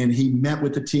 and he met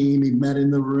with the team. He met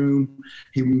in the room.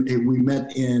 We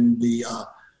met in the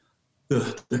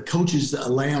coaches'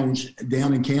 lounge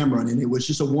down in Cameron, and it was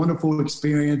just a wonderful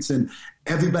experience. And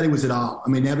everybody was at all. I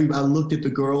mean, everybody looked at the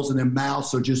girls, and their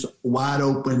mouths are just wide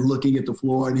open, looking at the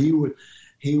floor. And he was,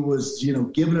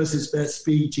 giving us his best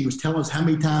speech. He was telling us how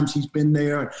many times he's been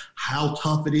there and how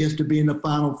tough it is to be in the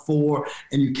Final Four.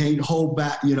 And you can't hold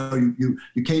back. You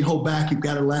can't hold back. You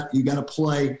got to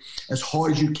play as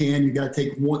hard as you can. You got to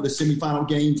take the semifinal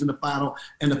games and the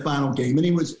final game. And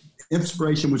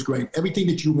Inspiration was great. Everything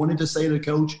that you wanted to say to the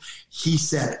coach, he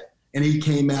said it. And he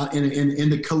came out in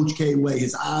the Coach K way.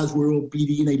 His eyes were all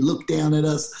beady, and he looked down at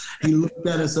us. He looked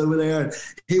at us over there.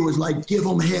 He was like, give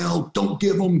them hell. Don't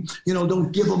give them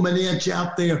an inch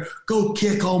out there. Go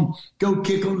kick them. Go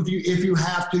kick them if you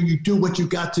have to. You do what you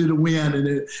got to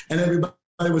win. And everybody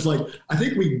was like, I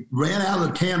think we ran out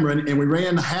of Cameron and we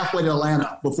ran halfway to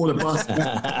Atlanta before the bus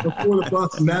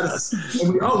met us.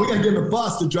 And we got to get a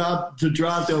bus to drive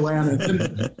to Atlanta.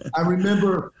 And I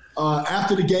remember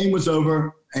after the game was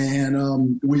over,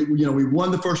 and we won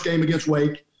the first game against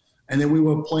Wake, and then we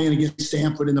were playing against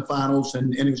Stanford in the finals,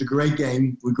 and it was a great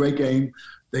game.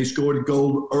 They scored a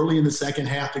goal early in the second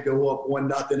half to go up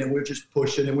 1-0, and we're just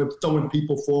pushing, and we're throwing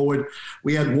people forward.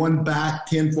 We had one back,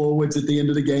 10 forwards at the end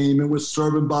of the game, and we're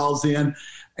serving balls in.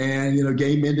 And,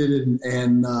 game ended,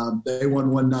 and they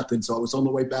won 1-0. So I was on the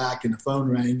way back, and the phone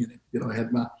rang, and, I had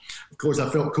of course, I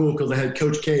felt cool because I had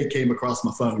Coach K came across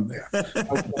my phone there.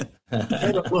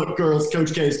 Hey, look, girls,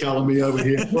 Coach K's calling me over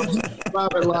here.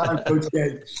 Private line, Coach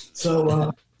K.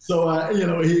 So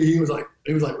he was like,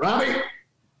 Robbie,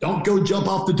 don't go jump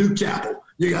off the Duke Chapel.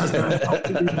 You guys got to help.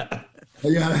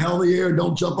 You got a hell of the year.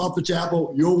 Don't jump off the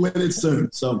chapel. You'll win it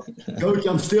soon. So, Coach,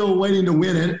 I'm still waiting to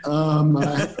win it. I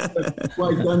haven't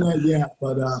quite done that yet.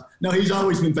 But, no, he's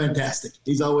always been fantastic.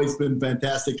 He's always been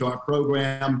fantastic to our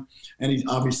program. And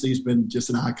he's been just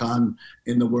an icon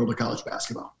in the world of college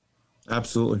basketball.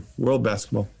 Absolutely. World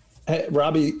basketball. Hey,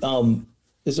 Robbie,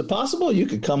 is it possible you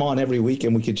could come on every week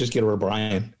and we could just get a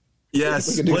Brian?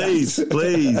 Yes, please.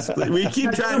 We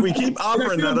keep trying. We keep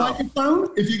offering that up.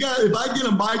 If I get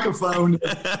a microphone,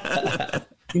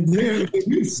 if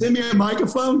you send me a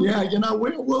microphone,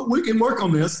 we can work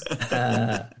on this.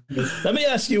 Let me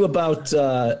ask you about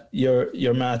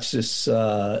your match this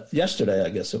yesterday. I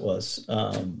guess it was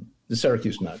the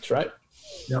Syracuse match, right?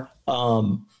 Yep.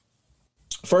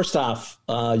 First half,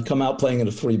 you come out playing in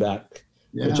a 3-back,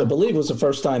 which I believe was the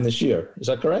first time this year. Is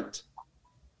that correct?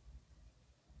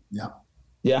 Yeah.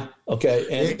 Yeah. Okay.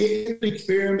 And it's an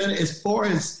experiment as far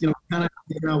as, kind of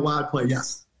figuring out why I play.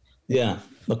 Yes. Yeah.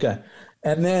 Okay.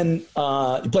 And then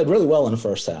you played really well in the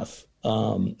first half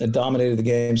and dominated the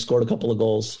game, scored a couple of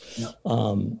goals. Yeah.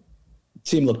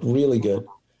 Team looked really good.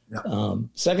 Yeah.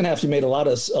 Second half, you made a lot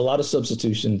of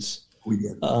substitutions. We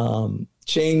did.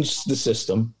 Changed the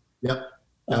system. Yep.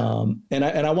 And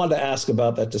I wanted to ask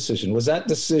about that decision. Was that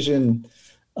decision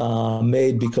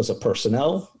made because of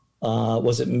personnel?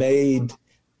 Was it made,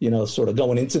 sort of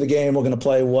going into the game, we're going to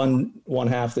play one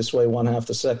half this way, one half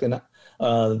the second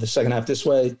half this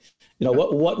way?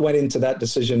 What went into that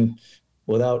decision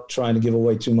without trying to give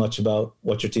away too much about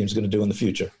what your team's going to do in the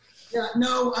future? Yeah,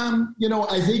 no,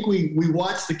 I think we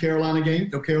watched the Carolina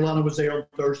game. Carolina was there on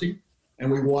Thursday,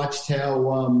 and we watched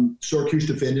how Syracuse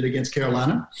defended against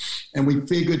Carolina, and we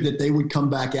figured that they would come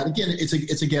back out. Again,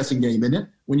 it's a guessing game, isn't it?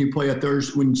 When you play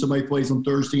when somebody plays on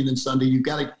Thursday and then Sunday, you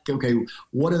got to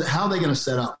how are they going to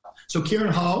set up? So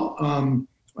Kieran Hall,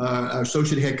 our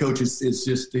associate head coach,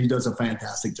 he does a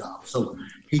fantastic job. So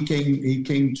he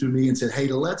came to me and said, "Hey,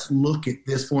 let's look at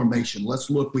this formation. Let's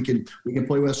look. We can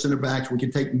play with center backs. We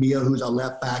can take Mia, who's our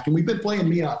left back, and we've been playing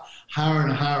Mia higher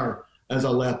and higher as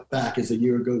our left back as the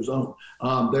year goes on.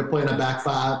 They're playing a back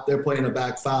five.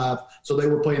 So they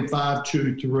were playing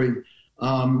 5-2-3.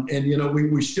 And,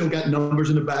 we still got numbers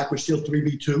in the back. We're still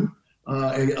 3v2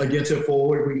 against their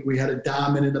forward. We had a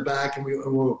diamond in the back, and we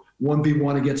were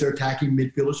 1v1 against their attacking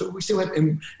midfielder. So we still had –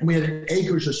 and we had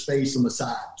acres of space on the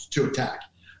sides to attack.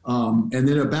 And then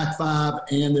their back five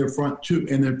and their front two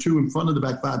and their two in front of the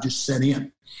back five just set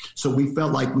in. So we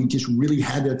felt like we just really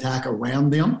had to attack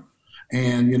around them.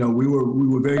 And, we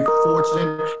were very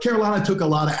fortunate. Carolina took a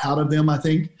lot out of them, I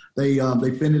think. They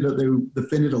defended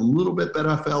a little bit better,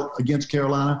 I felt, against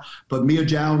Carolina. But Mia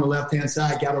Zhao on the left-hand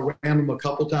side got around them a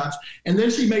couple times. And then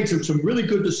she made some really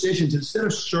good decisions. Instead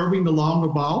of serving the longer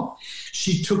ball,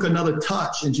 she took another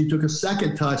touch, and she took a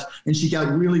second touch, and she got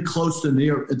really close to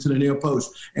the near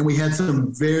post. And we had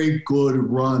some very good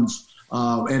runs.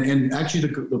 And actually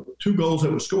the two goals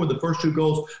that were scored, the first two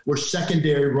goals were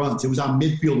secondary runs. It was our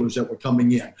midfielders that were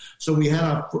coming in. So we had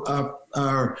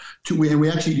our two, and we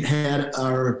actually had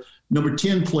our number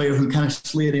 10 player who kind of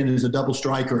slid in as a double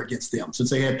striker against them. Since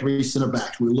they had three center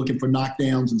backs, we were looking for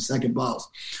knockdowns and second balls.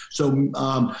 So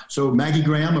Maggie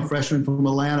Graham, a freshman from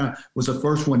Atlanta, was the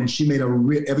first one, and she made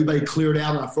everybody cleared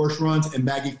out on our first runs, and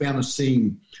Maggie found a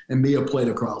seam, and Mia played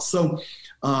across. So.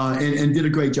 And did a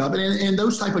great job. And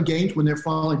those type of games, when they're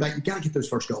falling back, you got to get those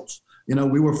first goals.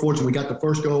 We were fortunate. We got the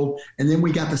first goal, and then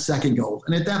we got the second goal.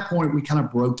 And at that point, we kind of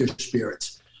broke their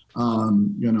spirits.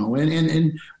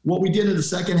 And what we did in the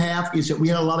second half is that we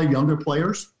had a lot of younger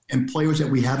players, and players that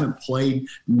we haven't played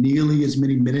nearly as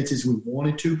many minutes as we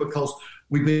wanted to because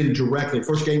we've been directly.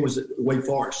 First game was Wake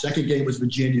Forest. Second game was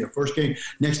Virginia.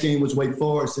 Next game was Wake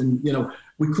Forest. And,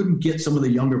 we couldn't get some of the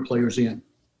younger players in.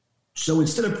 So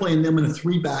instead of playing them in a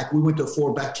 3-back, we went to a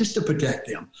 4-back just to protect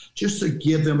them, just to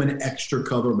give them an extra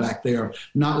cover back there,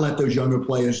 not let those younger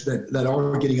players that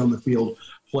are getting on the field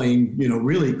playing,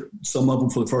 really some of them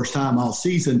for the first time all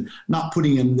season, not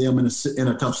putting them in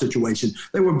a tough situation.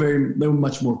 They were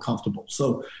much more comfortable.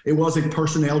 So it was a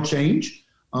personnel change.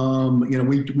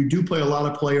 We do play a lot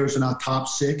of players in our top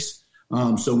 6.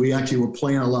 So we actually were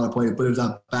playing a lot of players, but it was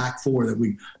our back 4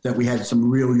 that we had some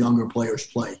real younger players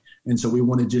play. And so we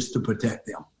wanted just to protect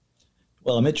them.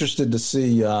 Well, I'm interested to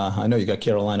see, I know you got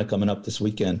Carolina coming up this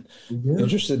weekend. Yeah.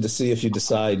 Interested to see if you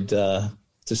decide to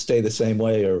stay the same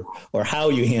way or how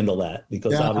you handle that,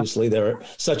 because obviously they're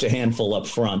such a handful up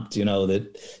front,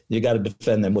 that you got to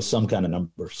defend them with some kind of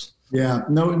numbers. Yeah,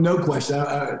 no question.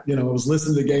 I was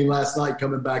listening to the game last night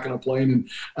coming back on a plane, and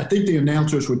I think the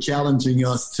announcers were challenging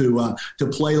us to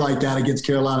play like that against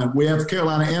Carolina. We have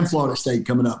Carolina and Florida State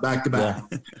coming up back to back.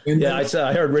 Yeah,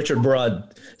 I heard Richard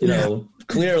Broad,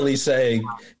 clearly saying,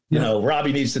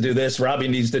 Robbie needs to do this, Robbie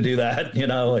needs to do that,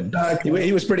 and exactly.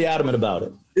 He was pretty adamant about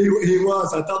it. He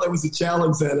was. I thought that was a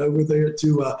challenge that over there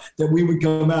that we would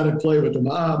come out and play with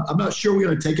him. I'm not sure we're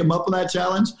going to take him up on that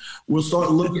challenge. We'll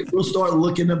start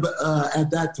looking at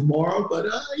that tomorrow. But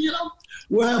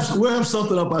we'll have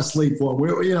something up our sleeve for him.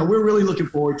 We're really looking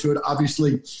forward to it.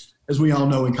 Obviously, as we all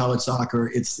know in college soccer,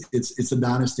 it's a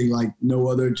dynasty like no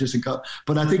other.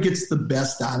 But I think it's the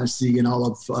best dynasty in all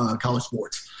of college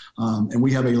sports. And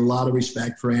we have a lot of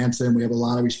respect for Anson. We have a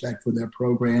lot of respect for their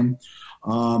program.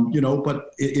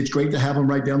 But it's great to have them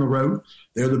right down the road.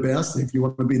 They're the best. If you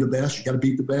want to be the best, you got to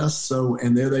beat the best. So,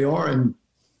 and there they are. And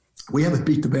we haven't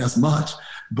beat the best much,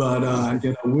 but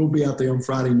we'll be out there on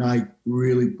Friday night.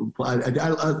 Really,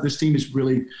 this team is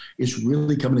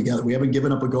really coming together. We haven't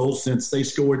given up a goal since they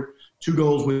scored 2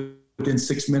 goals within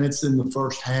 6 minutes in the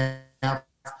first half.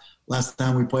 Last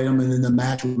time we played them, and then the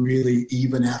match was really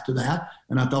even after that.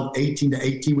 And I thought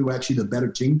 18-18, we were actually the better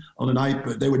team on the night,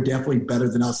 but they were definitely better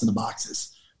than us in the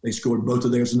boxes. They scored both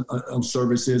of theirs on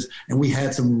services, and we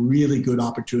had some really good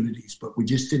opportunities, but we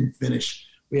just didn't finish.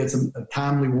 We had a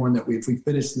timely one that if we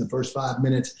finished in the first 5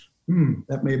 minutes,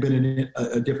 that may have been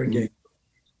a different game.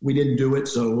 We didn't do it,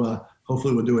 so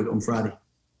hopefully we'll do it on Friday.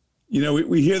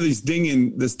 We hear this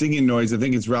dinging noise. I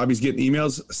think it's Robbie's getting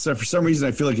emails. So for some reason,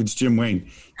 I feel like it's Jim Wayne.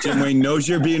 Jim Wayne knows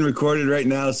you're being recorded right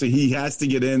now, so he has to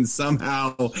get in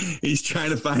somehow. He's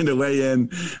trying to find a way in.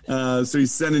 So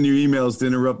he's sending you emails to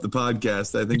interrupt the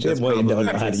podcast. I think Jim Wayne don't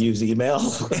know how to use email.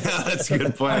 Yeah, that's a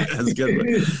good point.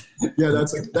 Yeah,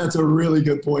 that's a really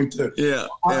good point too. Yeah,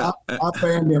 I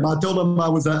banned him. I told him I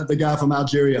was the guy from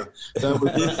Algeria. So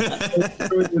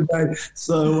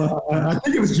I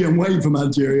think it was Jim Wayne from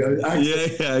Algeria.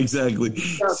 Yeah, exactly.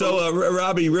 So,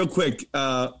 Robbie, real quick,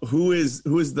 who is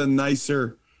the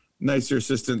nicer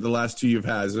assistant the last 2 you've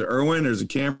had? Is it Erwin or is it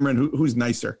Cameron? Who's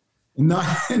nicer?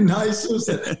 Nicer.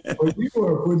 Well, you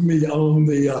are putting me on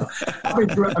the.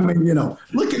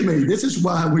 Look at me. This is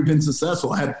why we've been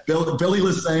successful. I have Billy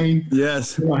Lassane.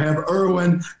 Yes. I have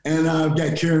Erwin, and I've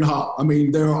got Kieran Hall. I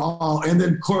mean, they're all, and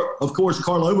then of course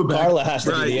Carla Overbeck. Carla has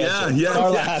to be the answer. Yeah,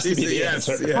 Carla has to be the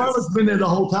answer. Yes. Carla's been there the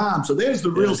whole time, so there's the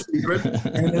real secret.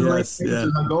 And then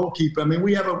the goalkeeper. I mean,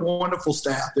 we have a wonderful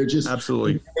staff. They're just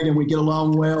absolutely, and we get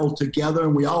along well together,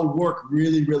 and we all work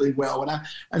really, really well. And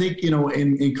I think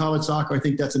in college soccer, I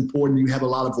think that's important. You have a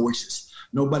lot of voices.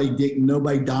 Nobody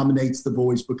dominates the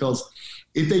voice, because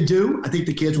if they do, I think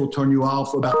the kids will turn you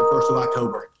off about the 1st of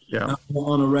October. Yeah.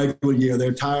 On a regular year,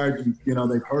 they're tired.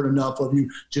 They've heard enough of you.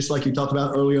 Just like you talked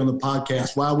about earlier on the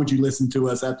podcast, why would you listen to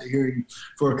us after hearing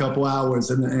for a couple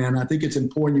hours? And I think it's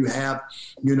important you have,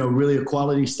 really a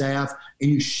quality staff, and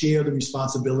you share the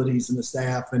responsibilities in the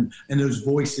staff and those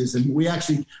voices. And we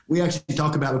actually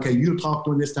talk about, okay, you'll talk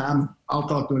during this time, I'll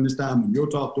talk during this time, and you'll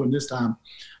talk during this time.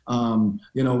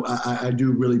 I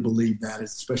do really believe that,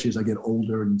 especially as I get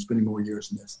older and spending more years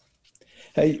in this.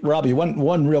 Hey, Robbie,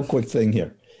 one real quick thing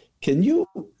here. Can you,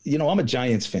 I'm a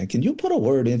Giants fan. Can you put a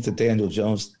word into Daniel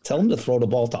Jones? Tell him to throw the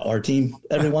ball to our team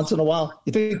every once in a while.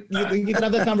 You think you can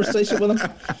have that conversation with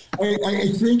him?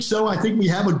 I think so. I think we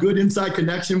have a good inside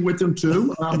connection with him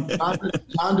too. John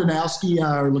Danowski,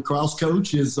 our lacrosse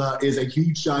coach, is a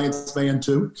huge Giants fan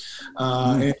too,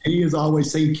 and he is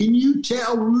always saying, "Can you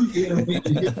tell Ruthie?"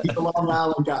 He's a Long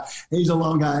Island guy. He's a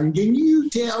Long Island. Can you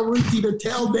tell Ruthie to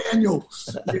tell Daniel?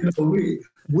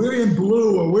 We're in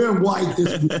blue or we're in white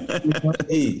this week.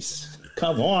 Jeez,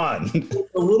 come on.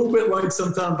 A little bit like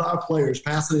sometimes our players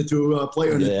passing it to a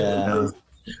player. Yeah.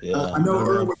 I know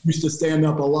Irwin used to stand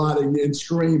up a lot and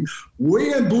scream,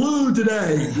 "We in blue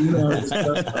today!" You know,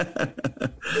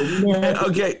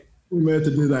 we may have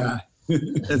to do that.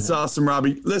 It's awesome,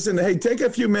 Robbie. Listen, hey, take a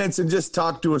few minutes and just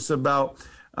talk to us about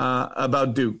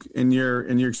Duke and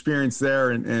your experience there,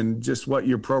 and just what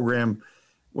your program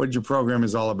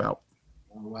is all about.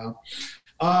 Oh, wow.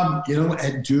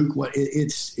 At Duke,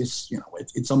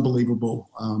 it's unbelievable.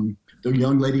 The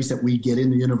young ladies that we get in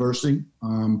the university,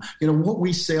 what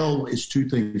we sell is two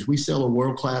things. We sell a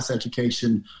world-class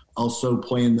education, also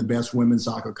playing the best women's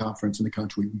soccer conference in the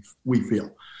country, we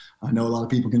feel. I know a lot of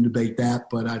people can debate that,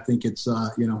 but I think it's, so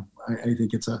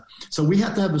we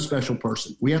have to have a special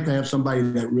person. We have to have somebody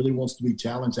that really wants to be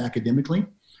challenged academically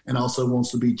and also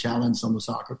wants to be challenged on the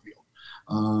soccer field.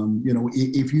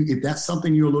 If that's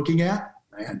something you're looking at,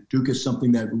 man, Duke is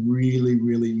something that really,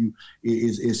 really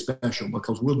is special,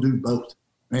 because we'll do both.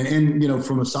 And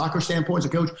from a soccer standpoint, as a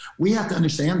coach, we have to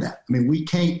understand that. I mean, we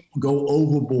can't go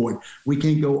overboard. We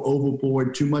can't go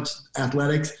overboard too much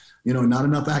athletics, not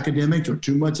enough academics, or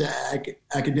too much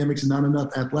academics and not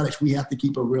enough athletics. We have to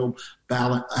keep a real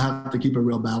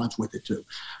balance. With it too.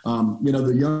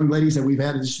 The young ladies that we've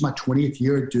had, this is my 20th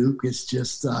year at Duke. It's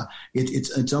just,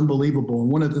 it's unbelievable. And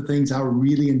one of the things I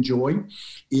really enjoy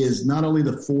is not only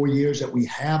the 4 years that we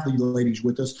have the ladies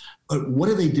with us, but what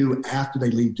do they do after they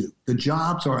leave Duke? The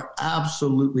jobs are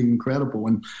absolutely incredible.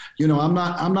 And, I'm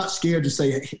not scared to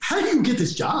say, how do you get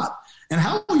this job? And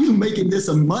how are you making this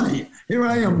money? Here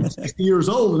I am, 60 years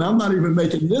old, and I'm not even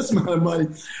making this amount of money.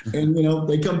 And,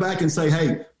 they come back and say,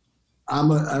 hey,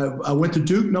 I went to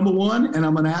Duke, number one, and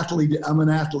I'm an athlete.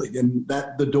 And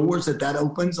that the doors that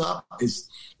opens up is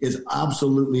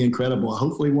absolutely incredible.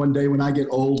 Hopefully one day when I get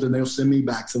old, and they'll send me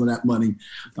back some of that money.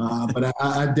 But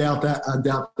I doubt that. I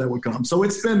doubt that would come. So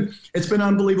it's been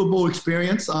unbelievable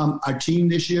experience. Our team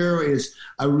this year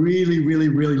I really, really,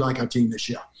 really like our team this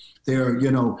year. They're,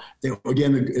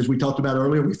 again, as we talked about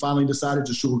earlier, we finally decided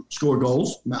to score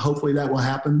goals. Now, hopefully that will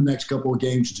happen the next couple of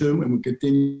games too, and we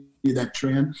continue that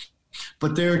trend.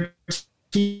 But they're a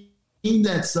team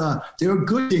they're a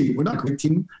good team. We're not a great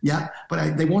team yet,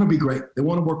 but they want to be great. They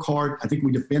want to work hard. I think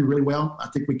we defend really well. I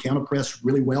think we counter press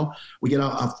really well. We get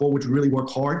our forwards really work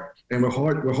hard, and we're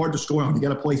hard to score on. You got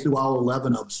to play through all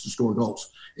 11 of us to score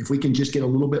goals. If we can just get a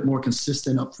little bit more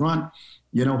consistent up front,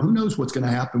 who knows what's going to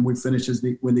happen when we finish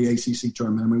with the ACC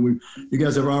tournament. I mean, you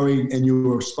guys have already, and you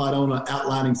were spot on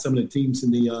outlining some of the teams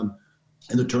in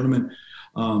the tournament.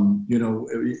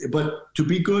 But to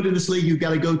be good in this league, you got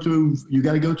to go through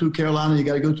Carolina, you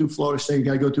got to go through Florida State, you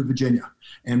got to go through Virginia.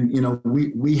 And,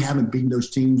 we haven't beaten those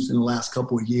teams in the last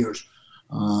couple of years.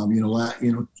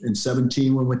 In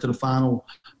 17, when we went to the final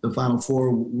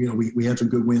four, we had some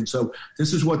good wins. So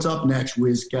this is what's up next.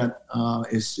 We've got,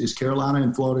 is Carolina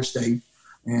and Florida State.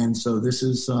 And so this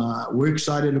is, we're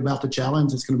excited about the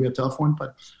challenge. It's going to be a tough one,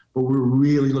 but we're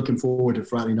really looking forward to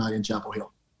Friday night in Chapel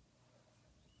Hill.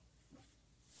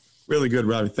 Really good,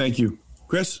 Robbie. Thank you.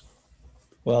 Chris?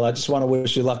 Well, I just want to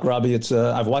wish you luck, Robbie.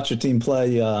 I've watched your team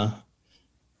play,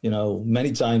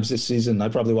 many times this season. I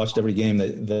probably watched every game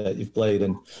that you've played,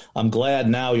 and I'm glad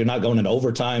now you're not going in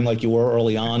overtime like you were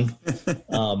early on.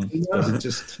 It's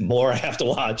just more I have to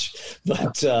watch.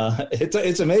 But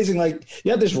it's amazing. Like,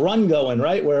 you had this run going,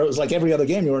 right, where it was like every other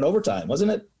game you were in overtime,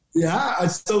 wasn't it? Yeah.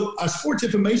 So our sports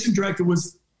information director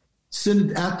was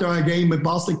sitting after our game at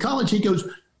Boston College. He goes,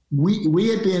 we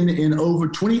had been in in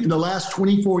the last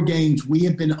 24 games, we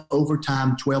have been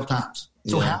overtime 12 times.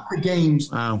 So half the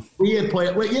games we had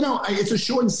played. Well, it's a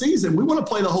shortened season. We want to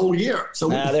play the whole year. So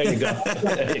there you go.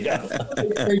 There you go.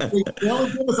 They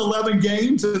only give us 11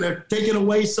 games, and they're taking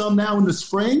away some now in the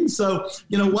spring. So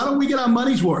why don't we get our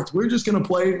money's worth? We're just going to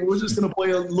play. We're just going to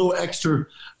play a little extra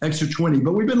 20.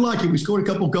 But we've been lucky. We scored a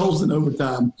couple goals in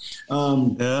overtime.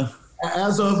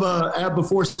 As of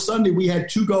before Sunday, we had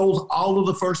 2 goals all of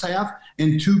the first half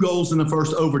and 2 goals in the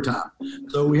first overtime.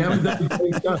 So we haven't done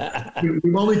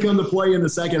we've only come to play in the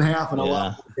second half in a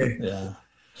lot. Yeah.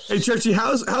 Hey, Churchy,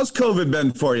 how's COVID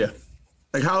been for you?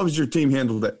 Like, how has your team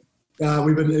handled it?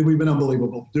 We've been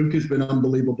unbelievable. Duke has been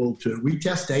unbelievable too. We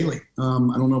test daily. I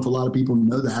don't know if a lot of people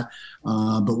know that,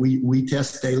 but we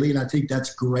test daily, and I think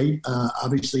that's great.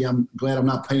 Obviously, I'm glad I'm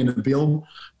not paying a bill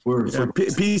for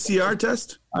PCR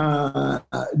test. The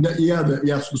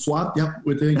swab. Yep.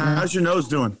 How's your nose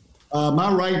doing?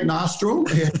 My right nostril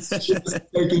is just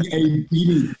taking a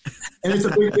beating, and it's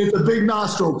a big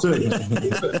nostril too.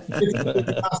 It's a big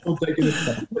nostril taking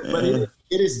it, but it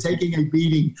is taking a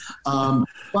beating.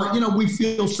 But we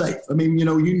feel safe. I mean,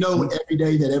 every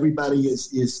day that everybody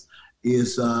is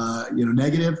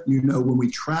negative. When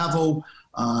we travel,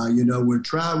 We're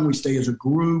traveling, we stay as a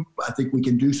group. I think we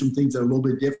can do some things that are a little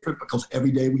bit different because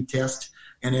every day we test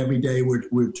and every day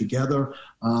we're together.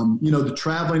 The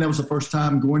traveling, that was the first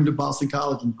time going to Boston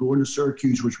College and going to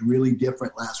Syracuse was really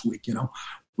different last week.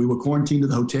 We were quarantined in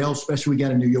the hotel, especially we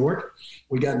got in New York.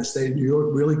 We got in the state of New York,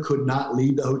 really could not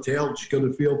leave the hotel, just go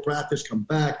to field practice, come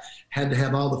back, had to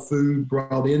have all the food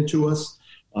brought into us.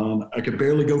 I could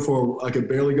barely go for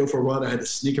a run. I had to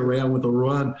sneak around with a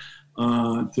run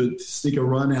to sneak a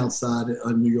run outside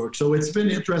of New York. So it's been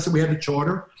interesting. We had to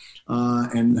charter.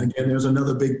 And again, there's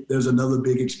another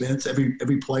big expense.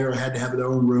 Every player had to have their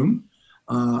own room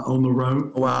on the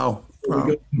road. Wow.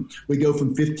 We go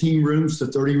from 15 rooms to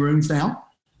 30 rooms now.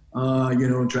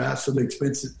 In draft. So the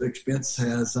expense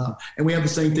has, and we have the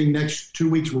same thing next 2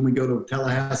 weeks when we go to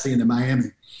Tallahassee and to Miami.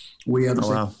 We have the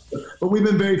same. Wow. But we've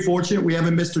been very fortunate. We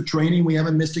haven't missed a training. We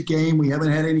haven't missed a game. We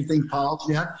haven't had anything paused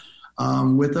yet.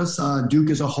 With us, Duke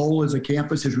as a whole, as a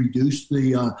campus, has reduced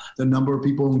the number of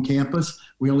people on campus.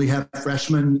 We only have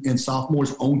freshmen and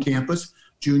sophomores on campus.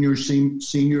 Juniors,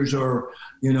 seniors are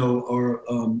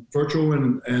virtual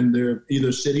and they're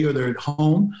either city or they're at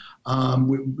home.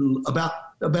 About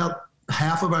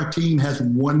half of our team has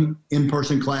one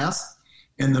in-person class,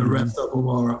 and the rest of them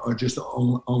are just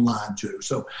online too.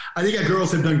 So I think our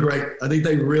girls have done great. I think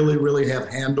they really, really have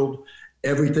handled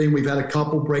everything. We've had a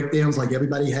couple breakdowns like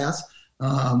everybody has,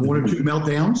 one or two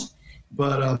meltdowns.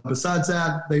 But besides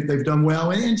that, they've done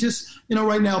well. And just,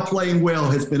 right now playing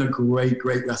well has been a great,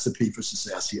 great recipe for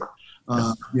success here.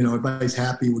 Everybody's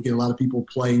happy. We get a lot of people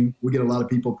playing. A lot of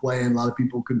people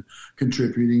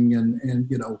contributing. And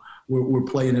we're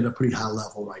playing at a pretty high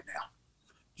level right now.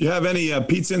 Do you have any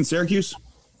pizza in Syracuse?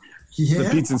 Yeah. The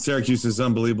pizza in Syracuse is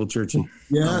unbelievable, Churchy.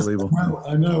 Yeah, unbelievable.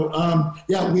 I know.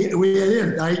 We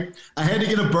did. I had to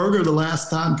get a burger the last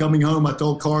time coming home. I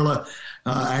told Carla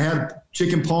I had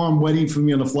chicken parm waiting for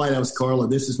me on the flight. I was, Carla,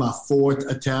 this is my fourth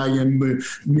Italian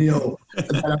meal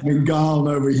that I've been gone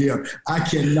over here. I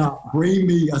cannot bring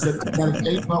me. I said, I got to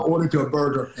change my order to a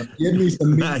burger. Give me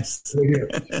some meat over here.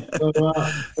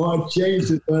 So I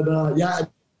changed it. But I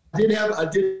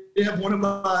did have one of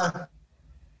my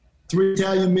 3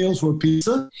 Italian meals were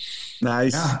pizza.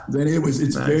 Nice. Yeah, then it's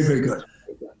nice. Very, very good.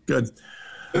 Good.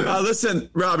 Listen,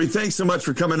 Robbie, thanks so much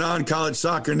for coming on College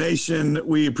Soccer Nation.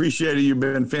 We appreciate it. You've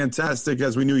been fantastic,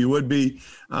 as we knew you would be.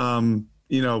 The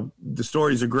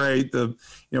stories are great.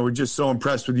 We're just so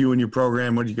impressed with you and your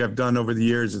program, what you have done over the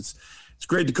years. It's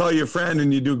great to call you a friend,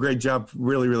 and you do a great job.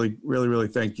 Really, really, really, really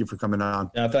thank you for coming on.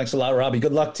 Yeah, thanks a lot, Robbie.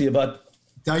 Good luck to you, bud.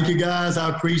 Thank you, guys.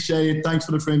 I appreciate it. Thanks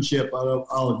for the friendship, all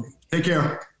of you. Take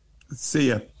care. See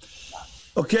ya.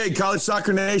 Okay, College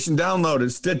Soccer Nation, download it,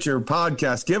 Stitcher,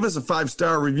 podcast. Give us a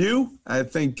 5-star review. I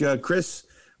think, Chris,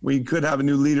 we could have a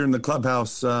new leader in the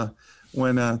clubhouse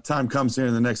when time comes here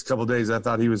in the next couple of days. I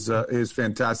thought he was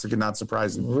fantastic and not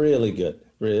surprising. Really good.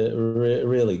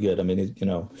 Really good. I mean,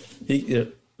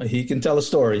 he can tell a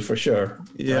story for sure.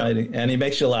 Yeah. Right? And he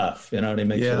makes you laugh, and he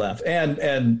makes you laugh.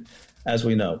 And as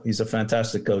we know, he's a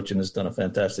fantastic coach and has done a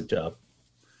fantastic job.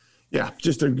 Yeah,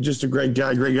 just a great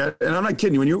guy. And I'm not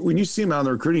kidding you. When you see him on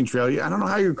the recruiting trail, I don't know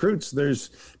how he recruits.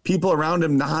 There's people around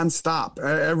him nonstop.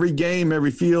 Every game,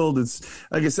 every field. It's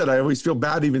like I said, I always feel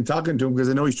bad even talking to him because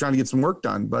I know he's trying to get some work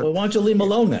done. But why don't you leave him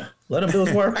alone now? Let him do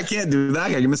his work. I can't do that. I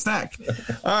give him a snack.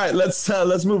 All right,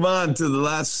 let's move on to the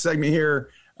last segment here.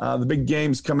 The big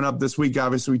games coming up this week.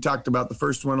 Obviously, we talked about the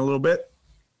first one a little bit.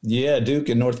 Yeah, Duke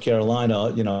and North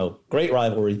Carolina. Great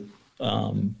rivalry.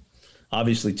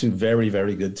 Obviously, 2 very,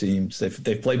 very good teams.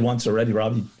 They've played once already.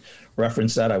 Robbie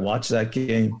referenced that. I watched that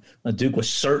game. Duke was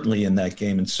certainly in that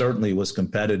game and certainly was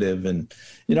competitive. And,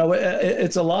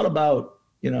 it's a lot about,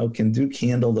 can Duke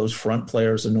handle those front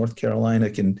players in North Carolina?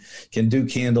 Can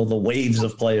Duke handle the waves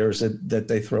of players that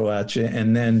they throw at you?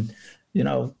 And then,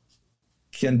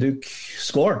 can Duke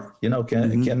score?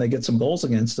 Can they get some goals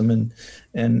against them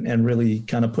and really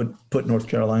kind of put North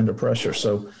Carolina under pressure?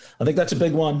 So I think that's a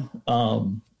big one.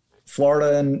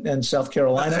 Florida and South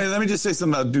Carolina. Hey, let me just say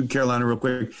something about Duke Carolina real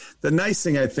quick. The nice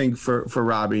thing I think for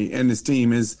Robbie and his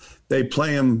team is they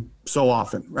play him so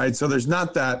often, right? So there's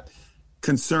not that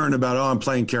concern about, I'm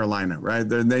playing Carolina, right?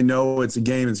 They know it's a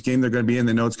game they're going to be in.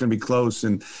 They know it's going to be close.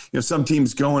 And, some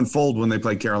teams go and fold when they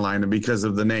play Carolina because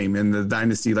of the name and the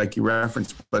dynasty like you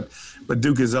referenced. But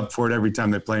Duke is up for it every time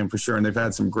they play him for sure. And they've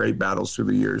had some great battles through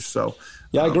the years. So,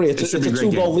 yeah, I agree. It's a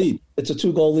 2-goal lead. It's a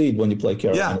 2-goal lead when you play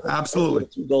Carolina. Yeah, absolutely.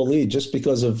 2-goal lead just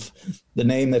because of the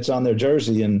name that's on their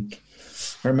jersey. And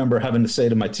I remember having to say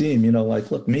to my team,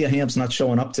 look, Mia Hamm's not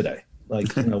showing up today. We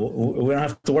don't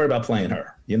have to worry about playing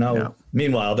her, Yeah.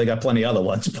 Meanwhile, they got plenty of other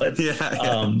ones, but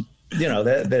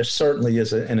there certainly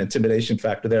is an intimidation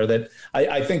factor there that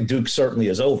I think Duke certainly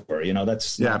is over.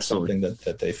 That's not something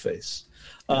that they face.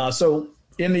 So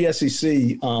in the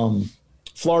SEC,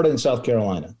 Florida and South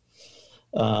Carolina,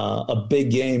 a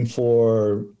big game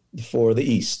for the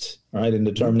East, right? In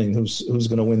determining who's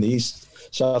going to win the East.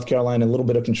 South Carolina, a little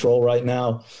bit of control right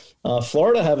now.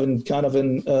 Florida having kind of a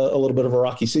little bit of a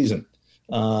rocky season.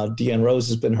 Deanne Rose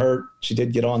has been hurt. She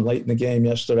did get on late in the game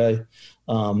yesterday.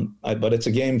 But it's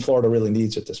a game Florida really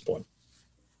needs at this point.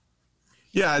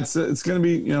 Yeah, it's going to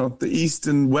be, the East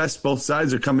and West, both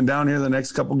sides are coming down here the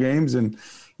next couple games. And,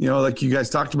 like you guys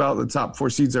talked about, the top 4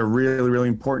 seeds are really, really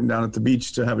important down at the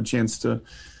beach to have a chance to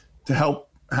help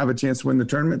have a chance to win the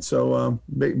tournament. So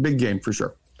big game for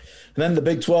sure. And then the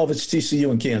Big 12, it's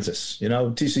TCU and Kansas.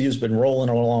 TCU's been rolling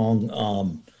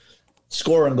along,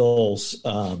 scoring goals.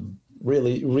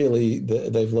 Really, really,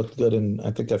 they've looked good, and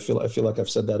I feel like I've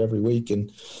said that every week.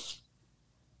 And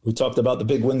we talked about the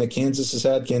big win that Kansas has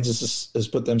had. Kansas has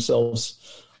put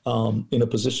themselves in a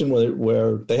position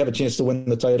where they have a chance to win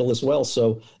the title as well.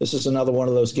 So this is another one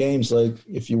of those games. Like,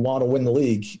 if you want to win the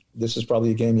league, this is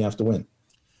probably a game you have to win.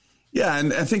 Yeah,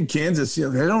 and I think Kansas,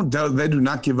 they do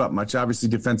not give up much. Obviously,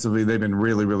 defensively, they've been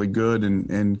really, really good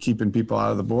and keeping people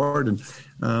out of the board.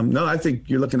 And no, I think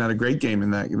you're looking at a great game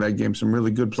in that game. Some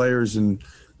really good players, and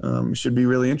should be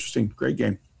really interesting. Great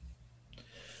game.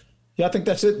 Yeah, I think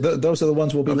that's it. Those are the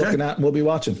ones we'll be looking at and we'll be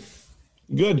watching.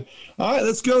 Good. All right,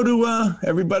 let's go to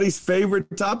everybody's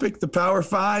favorite topic, the Power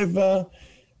 5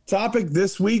 topic.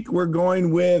 This week, we're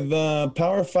going with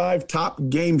Power 5 top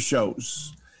game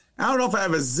shows. I don't know if I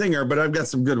have a zinger, but I've got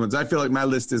some good ones. I feel like my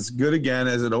list is good again,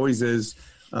 as it always is.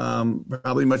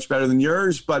 Probably much better than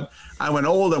yours, but I went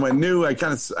old, I went new. I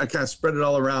kind of spread it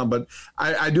all around. But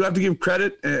I do have to give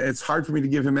credit. It's hard for me to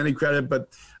give him any credit,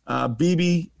 but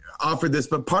BB offered this.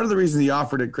 But part of the reason he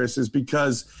offered it, Chris, is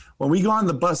because when we go on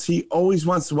the bus, he always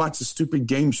wants to watch the stupid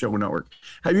game show network.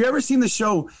 Have you ever seen the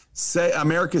show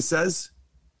America Says?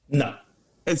 No.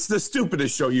 It's the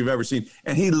stupidest show you've ever seen,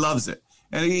 and he loves it.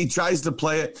 And he tries to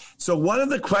play it. So one of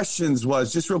the questions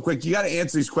was, just real quick, you got to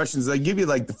answer these questions. They give you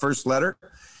like the first letter.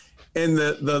 And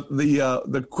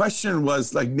the question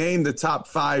was like, name the top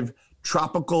 5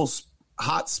 tropical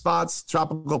hot spots,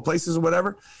 tropical places or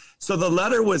whatever. So the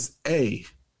letter was A.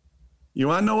 You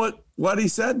want to know what he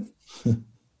said?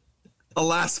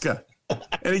 Alaska.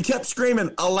 And he kept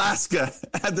screaming Alaska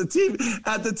at the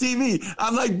TV.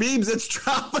 I'm like, Beebs, it's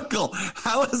tropical.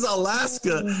 How is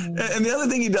Alaska? And the other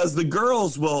thing he does,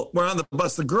 we're on the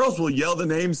bus, the girls will yell the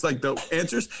names, like the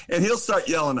answers, and he'll start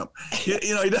yelling them. He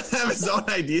doesn't have his own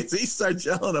ideas. He starts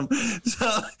yelling them.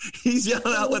 So he's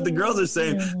yelling out what the girls are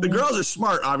saying. The girls are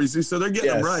smart, obviously, so they're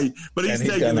getting them right. But he's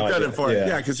taking the credit for it.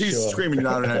 Yeah, because he's screaming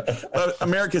out on it. But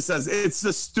America Says it's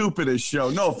the stupidest show.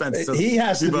 No offense to he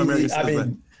has to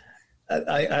be.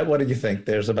 What did you think?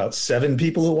 There's about 7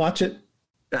 people who watch it.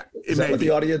 Yeah, is that what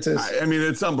the audience is? I mean,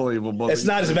 it's unbelievable. It's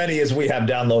not as many as we have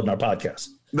downloading our podcast.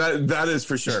 That is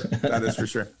for sure. That is for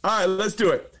sure. All right, let's do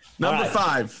it. Number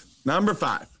 5. Number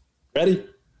 5. Ready?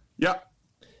 Yep.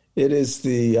 It is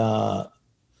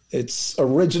its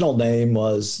original name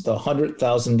was the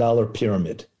 $100,000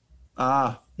 Pyramid.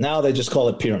 Now they just call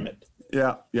it Pyramid.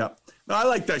 Yeah. No, I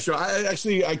like that show.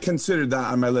 I considered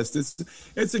that on my list.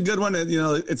 It's a good one.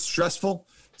 It's stressful.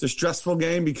 It's a stressful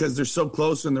game because they're so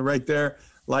close and they're right there.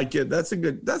 Like it. That's a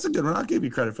good one. I'll give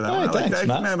you credit for that. Right, I like thanks,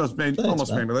 that.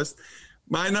 Almost made my list.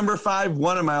 My number 5,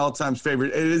 one of my all-time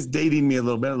favorite. It is dating me a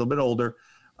little bit older,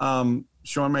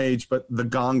 showing my age, but The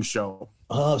Gong Show.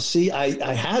 Oh, see,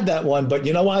 I had that one, but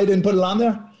you know why I didn't put it on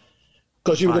there?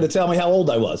 Because you were going to tell me how old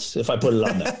I was if I put it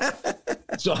on there.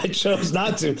 So I chose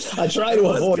not to. I try to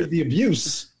avoid the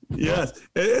abuse. Yes,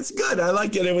 it's good. I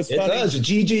like it. It was funny. It does.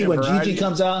 Gigi, when Gigi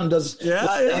comes out and does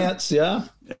dance, Chuck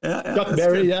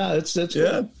Berry, it's good.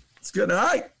 Yeah, it's good. All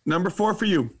right, number 4 for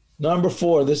you. Number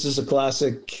 4, this is a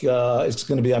classic. It's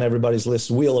going to be on everybody's list,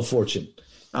 Wheel of Fortune.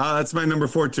 That's my number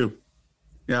 4, too.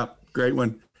 Yeah, great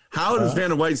one. How does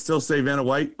Vanna White still say Vanna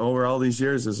White over all these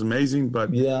years is amazing, but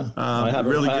I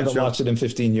haven't watched it in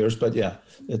 15 years, but yeah.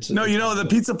 The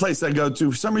pizza place I go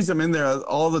to, for some reason I'm in there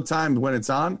all the time when it's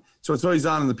on, so it's always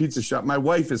on in the pizza shop. My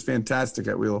wife is fantastic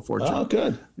at Wheel of Fortune. Oh,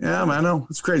 good. Yeah, I know.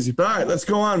 It's crazy. But all right, let's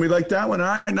go on. We like that one. All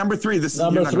right, number 3.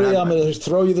 Number 3, I'm going to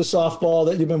throw you the softball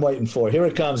that you've been waiting for. Here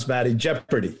it comes, Maddie.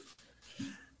 Jeopardy.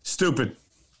 Stupid.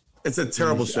 It's a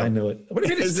terrible show. I knew it. What do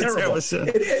you mean it's terrible? Terrible show.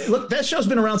 Look, that show's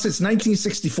been around since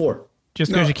 1964.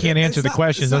 Just because you can't answer the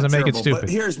questions doesn't make it stupid.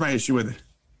 But here's my issue with it.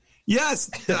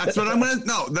 Yes, that's what I'm going to –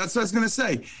 no, that's what I was going to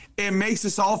say. It makes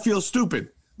us all feel stupid.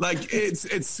 Like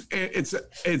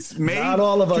it's made Not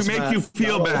all of us, to make Matt. you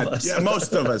feel Not all bad. of us. Yeah,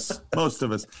 most of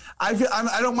us. I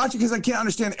don't watch it because I can't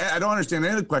understand. I don't understand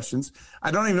any of the questions. I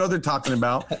don't even know what they're talking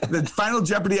about. The Final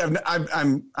Jeopardy.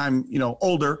 I'm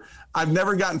older. I've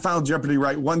never gotten Final Jeopardy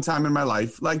right one time in my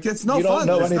life. Like it's no fun. You don't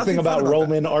know There's anything about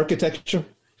Roman that. architecture?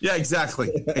 Yeah,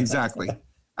 exactly.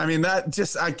 I mean,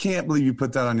 I can't believe you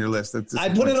put that on your list. I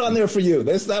put it on there for you.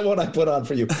 That's not what I put on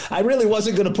for you. I really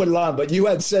wasn't going to put it on, but you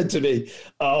had said to me,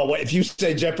 "Oh, if you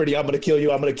say Jeopardy, I'm going to kill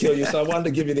you. I'm going to kill you." So I wanted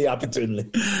to give you the opportunity.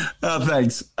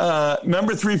 Thanks.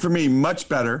 Number 3 for me, much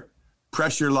better.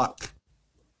 Press Your Luck.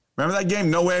 Remember that game?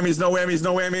 No whammies, no whammies,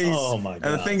 no whammies. Oh, my God.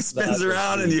 And the thing spins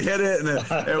around and you hit it. And if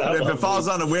it falls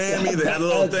on a whammy, they had a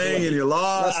little thing and you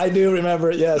lost. I do remember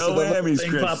it, yes. No whammies, thing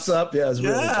Chris. pops up. Yeah, it's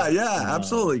really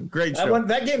absolutely. Great show.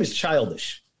 That game is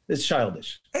childish. It's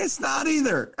childish. It's not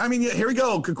either. I mean, here we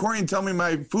go. Kokorian tell me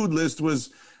my food list was,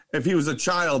 if he was a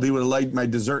child, he would have liked my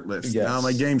dessert list. Yes. Now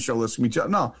my game show list can be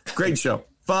no, great show.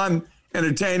 Fun,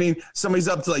 entertaining. Somebody's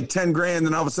up to like 10 grand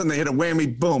and all of a sudden they hit a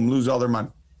whammy, boom, lose all their money.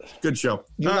 Good show.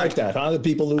 You all like that, huh? The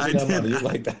people losing their money. You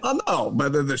like that? Oh, no,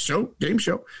 but the show, game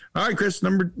show. All right, Chris,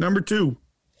 number 2.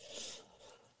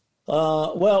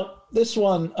 Well, this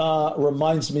one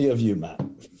reminds me of you, Matt.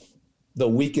 The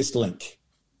Weakest Link.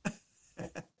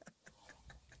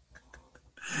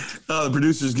 Oh, the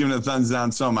producer's giving it a thumbs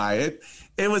down, so am I.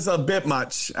 It was a bit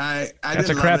much. That's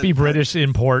a crappy British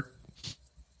import.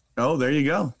 Oh, there you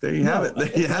go. There you have it.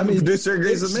 There you have it. The producer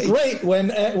agrees with me. It's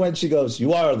great when she goes,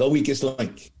 "You are the weakest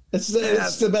link." It's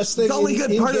the best thing. It's only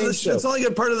good part of the show. It's only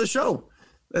good part of the show.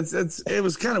 It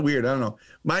was kind of weird. I don't know.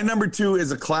 My number 2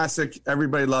 is a classic.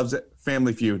 Everybody loves it.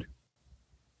 Family Feud.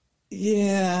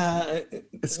 Yeah,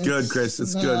 it's good, Chris.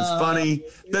 It's good. It's funny.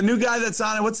 The new guy that's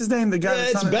on it. What's his name? The guy.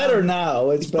 It's better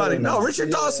now. It's better funny. now. No,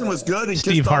 Richard Dawson was good. He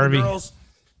Steve kissed all Harvey. the girls.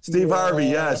 Steve Harvey,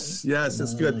 yes,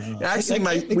 it's good. Actually,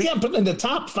 we can't put in the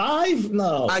top 5.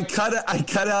 No, I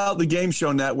cut out the Game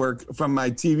Show Network from my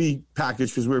TV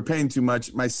package because we were paying too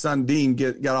much. My son Dean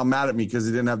got all mad at me because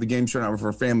he didn't have the Game Show Network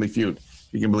for Family Feud.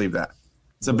 You can believe that.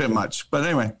 It's a bit much, but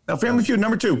anyway. Now Family Feud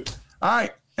number 2. All right,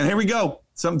 and here we go.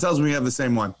 Something tells me we have the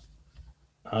same one.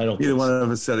 I don't. Either one of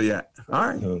us said it yet. All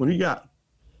right, what do you got?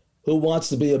 Who Wants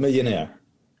to Be a Millionaire?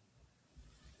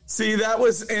 See, that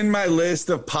was in my list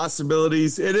of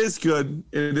possibilities. It is good.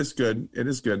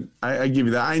 I give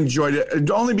you that. I enjoyed it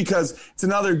only because it's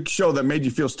another show that made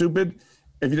you feel stupid.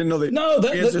 If you didn't know the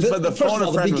answers, but the phone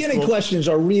a friend the beginning questions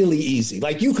are really easy.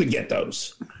 Like you could get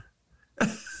those.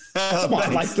 Come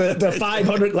on, like the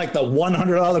 500, like the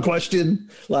 $100 question.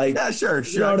 Like yeah, sure.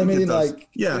 You know what I mean? Like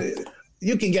yeah,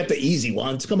 you can get the easy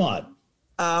ones. Come on.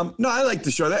 No, I like the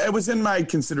show. It was in my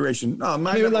consideration. No,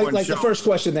 my like the first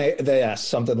question they asked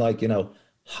something like,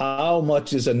 how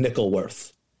much is a nickel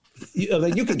worth?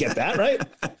 You could get that, right?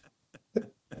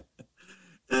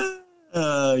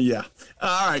 Yeah.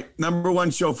 All right. Number 1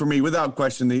 show for me, without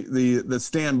question, the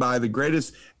Standby, the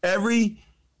greatest. Every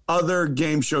other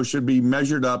game show should be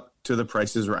measured up to The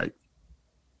Price is Right.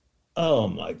 Oh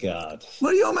my God!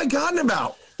 What are you? Oh my God!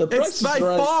 About The Price it's is by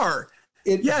Right. far.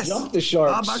 It jumped the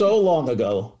shark so long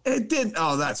ago. It didn't.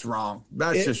 Oh, that's wrong.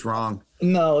 That's just wrong.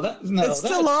 No, it's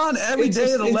still on every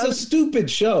day at 11. It's a stupid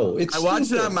show. I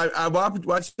watched it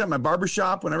at my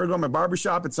barbershop. Whenever I go to my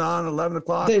barbershop, it's on at 11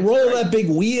 o'clock. They roll that big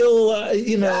wheel,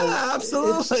 Yeah,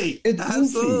 absolutely. It's goofy.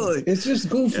 Absolutely. It's just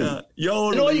goofy. Yeah.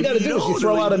 All you got to do is you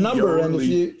throw out a number, and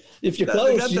if you're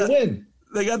close, you win.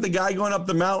 They got the guy going up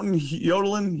the mountain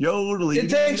yodeling. It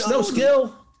takes no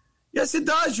skill. Yes, it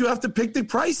does. You have to pick the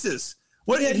prices.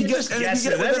 If you get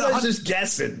everyone's just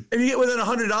guessing. If you get within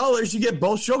 $100, you get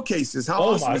both showcases. How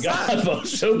awesome is that? Both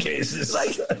showcases.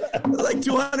 like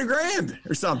 200 grand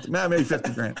or something. Maybe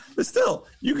 50 grand. But still,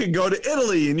 you could go to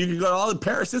Italy and you could go to all the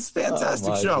Paris. It's a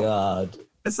fantastic show. Oh my God.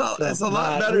 It's a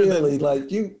lot better really,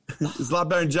 than it's a lot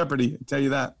better than Jeopardy. I'll tell you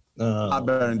that. A lot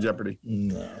better than Jeopardy.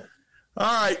 No.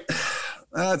 All right.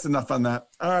 That's enough on that.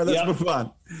 All right, let's move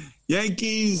on.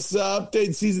 Yankees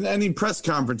update season-ending press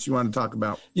conference you want to talk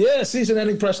about. Yeah,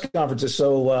 season-ending press conferences.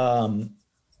 So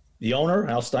the owner,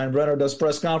 Hal Steinbrenner, does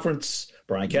press conference.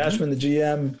 Brian Cashman, the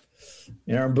GM,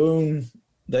 Aaron Boone,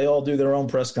 they all do their own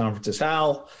press conferences.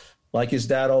 Hal, like his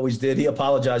dad always did, he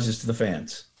apologizes to the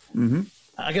fans. Mm-hmm.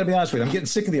 I got to be honest with you. I'm getting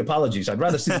sick of the apologies. I'd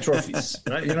rather see the trophies.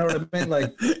 Right? You know what I mean?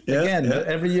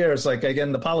 Every year it's like I get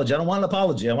an apology. I don't want an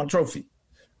apology. I want a trophy.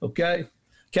 Okay?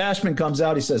 Cashman comes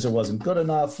out. He says it wasn't good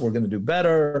enough. We're going to do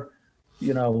better.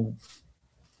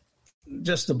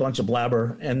 Just a bunch of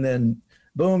blabber. And then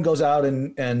Boone goes out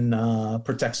and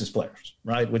protects his players,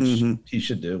 right? Which he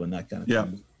should do and that kind of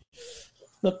thing.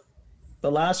 Look,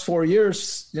 the last 4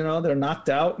 years, they're knocked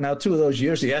out. Now 2 of those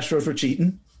years, the Astros were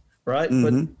cheating. right?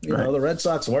 But you know, the Red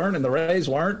Sox weren't, and the Rays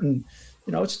weren't, and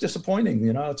you know, it's disappointing.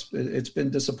 You know, it's been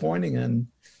disappointing, and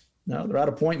you know, they're at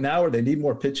a point now where they need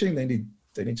more pitching. They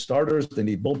need starters. They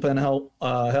need bullpen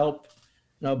help.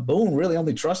 You know, Boone really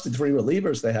only trusted 3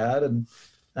 relievers they had, and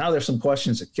now there's some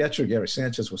questions at catcher. Gary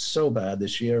Sanchez was so bad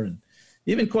this year, and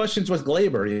even questions with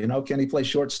Glaber. You know, can he play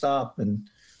shortstop? And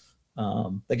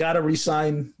they got to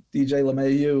re-sign DJ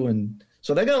LeMahieu, and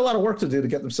so they got a lot of work to do to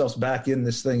get themselves back in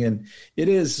this thing. And it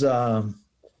is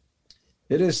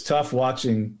tough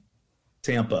watching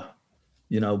Tampa,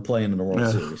 you know, playing in the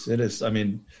World Series. It is. I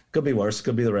mean, could be worse.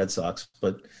 Could be the Red Sox,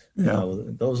 but you know,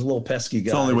 those little pesky guys.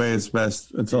 It's the only way it's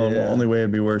best. It's the only way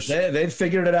it'd be worse. They've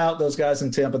figured it out. Those guys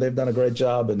in Tampa, they've done a great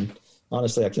job, and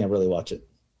honestly, I can't really watch it.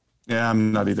 Yeah,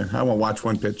 I'm not either. I won't watch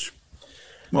one pitch.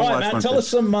 All right, Matt, tell us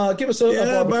some. Give us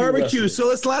a barbecue. So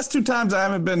this last 2 times I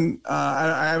haven't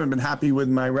been happy with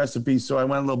my recipe, so I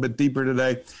went a little bit deeper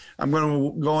today. I'm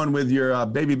going to go in with your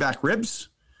baby back ribs,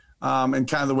 and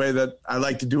kind of the way that I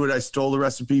like to do it. I stole the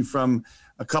recipe from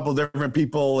a couple different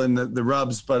people in the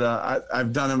rubs, but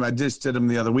I've done them. I just did them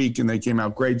the other week, and they came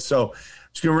out great. So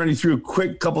just going to run you through a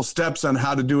quick couple steps on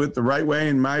how to do it the right way,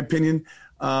 in my opinion.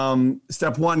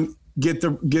 Step 1. Get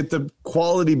the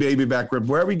quality baby back rib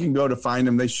wherever you can go to find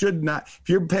them. They should not. If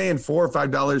you're paying $4 or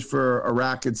 $5 for a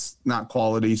rack, it's not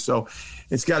quality. So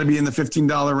it's got to be in the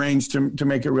 $15 range to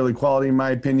make it really quality, in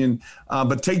my opinion.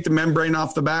 But take the membrane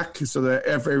off the back so that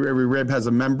every rib has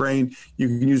a membrane. You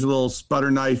can use a little sputter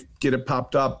knife, get it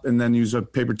popped up, and then use a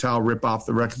paper towel, rip off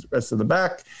the rest of the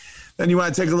back. Then you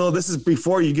want to take a little. This is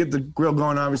before you get the grill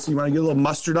going. Obviously, you want to get a little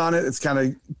mustard on it. It's kind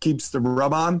of keeps the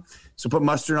rub on. So put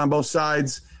mustard on both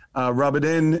sides. Rub it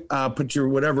in, put your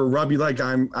whatever rub you like.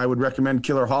 I would recommend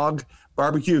Killer Hog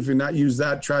barbecue. If you're not used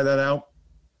that, try that out.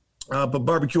 But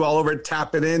barbecue all over it,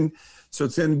 tap it in so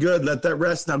it's in good. Let that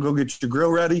rest. Now go get your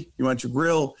grill ready. You want your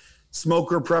grill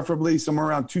smoker, preferably somewhere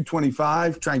around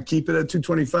 225. Try and keep it at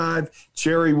 225.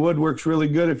 Cherry wood works really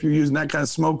good if you're using that kind of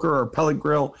smoker or pellet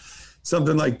grill,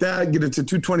 something like that. Get it to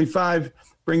 225.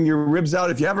 Bring your ribs out.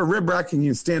 If you have a rib rack and you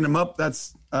can stand them up,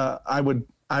 that's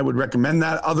I would recommend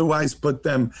that. Otherwise, put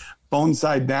them bone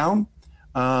side down.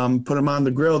 Put them on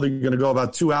the grill. They're going to go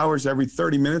about 2 hours every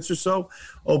 30 minutes or so.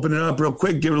 Open it up real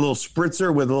quick. Give it a little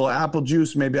spritzer with a little apple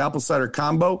juice, maybe apple cider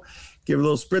combo. Give it a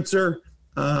little spritzer.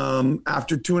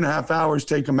 After 2.5 hours,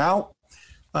 take them out.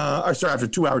 After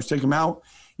 2 hours, take them out.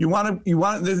 You want to,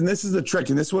 and this is the trick,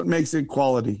 and this is what makes it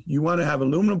quality. You want to have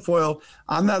aluminum foil.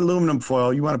 On that aluminum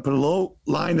foil, you want to put a little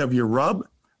line of your rub,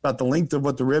 about the length of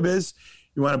what the rib is.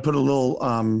 You want to put a little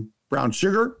brown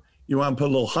sugar. You want to put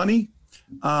a little honey,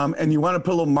 and you want to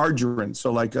put a little margarine.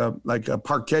 So like a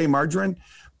parquet margarine.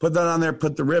 Put that on there.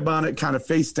 Put the rib on it, kind of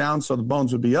face down, so the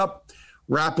bones would be up.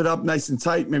 Wrap it up nice and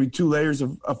tight. Maybe 2 layers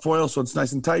of foil, so it's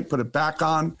nice and tight. Put it back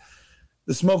on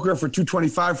the smoker for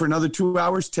 225 for another 2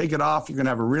 hours. Take it off. You're gonna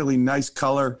have a really nice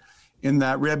color in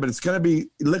that rib, but it's gonna be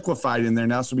liquefied in there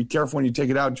now. So be careful when you take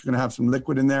it out. You're gonna have some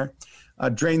liquid in there.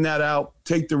 Drain that out.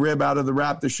 Take the rib out of the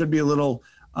wrap. There should be a little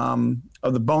of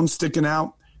the bone sticking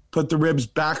out. Put the ribs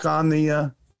back on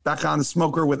the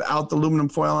smoker without the aluminum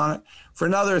foil on it for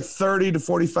another 30 to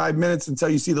 45 minutes until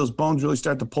you see those bones really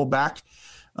start to pull back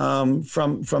from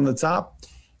the top.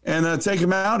 And take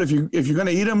them out. If you're going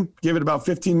to eat them, give it about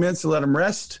 15 minutes to let them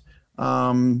rest.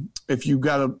 If you've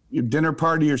got a dinner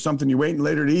party or something you're waiting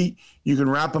later to eat, you can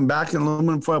wrap them back in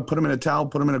aluminum foil, put them in a towel,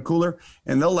 put them in a cooler,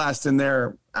 and they'll last in there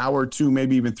an hour or 2,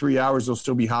 maybe even 3 hours. They'll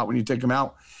still be hot when you take them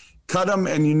out. Cut them,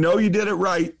 and you know you did it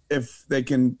right if you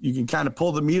can kind of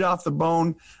pull the meat off the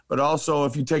bone, but also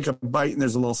if you take a bite and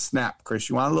there's a little snap, Chris,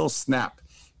 you want a little snap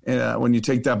when you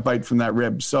take that bite from that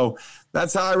rib. So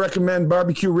that's how I recommend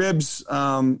barbecue ribs.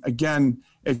 Again,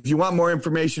 if you want more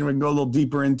information, we can go a little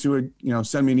deeper into it.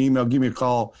 Send me an email, give me a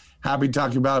call. Happy to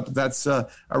talk about it. But that's a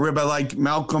rib I like.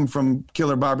 Malcolm from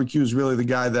Killer Barbecue is really the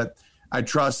guy that I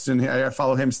trust, and I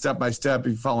follow him step by step.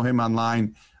 If you follow him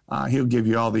online, he'll give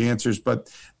you all the answers.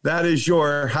 But that is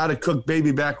your how to cook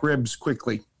baby back ribs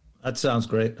quickly. That sounds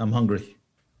great. I'm hungry.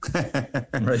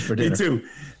 I'm ready for dinner. Me too.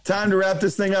 Time to wrap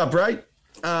this thing up, right?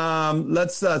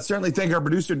 Let's certainly thank our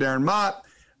producer, Darren Mott.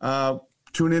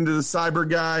 Tune into the Cyber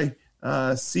Guy,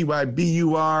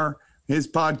 CYBUR, his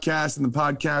podcast, and the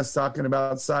podcast talking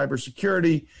about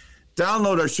cybersecurity.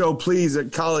 Download our show, please,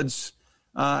 at College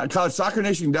Soccer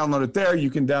Nation. You can download it there.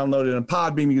 You can download it on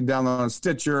Podbean. You can download it on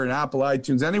Stitcher and Apple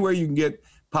iTunes. Anywhere you can get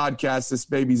podcasts, this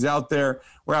baby's out there.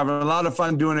 We're having a lot of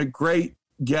fun doing it. Great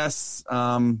guests.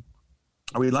 Are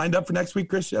we lined up for next week,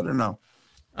 Chris, yet or no?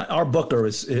 Our booker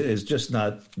is just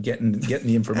not getting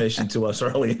the information to us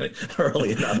early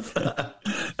enough.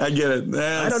 I get it.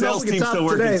 I don't know if we can top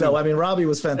today, though. I mean, Robbie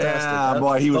was fantastic. Yeah,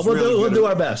 boy, he was. We'll do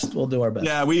our best. We'll do our best.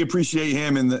 Yeah, we appreciate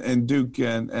him and Duke,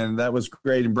 and that was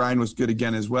great. And Brian was good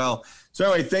again as well.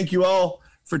 So anyway, thank you all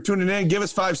for tuning in. Give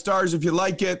us 5 stars if you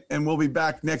like it, and we'll be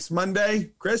back next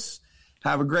Monday. Chris,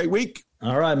 have a great week.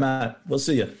 All right, Matt. We'll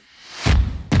see you.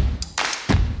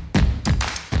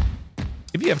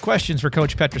 If you have questions for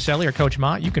Coach Petrucelli or Coach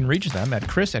Mott, you can reach them at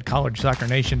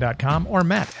chris@collegesoccernation.com or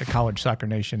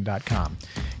matt@collegesoccernation.com.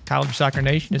 College Soccer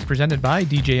Nation is presented by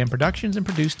DJM Productions and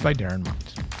produced by Darren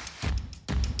Mott.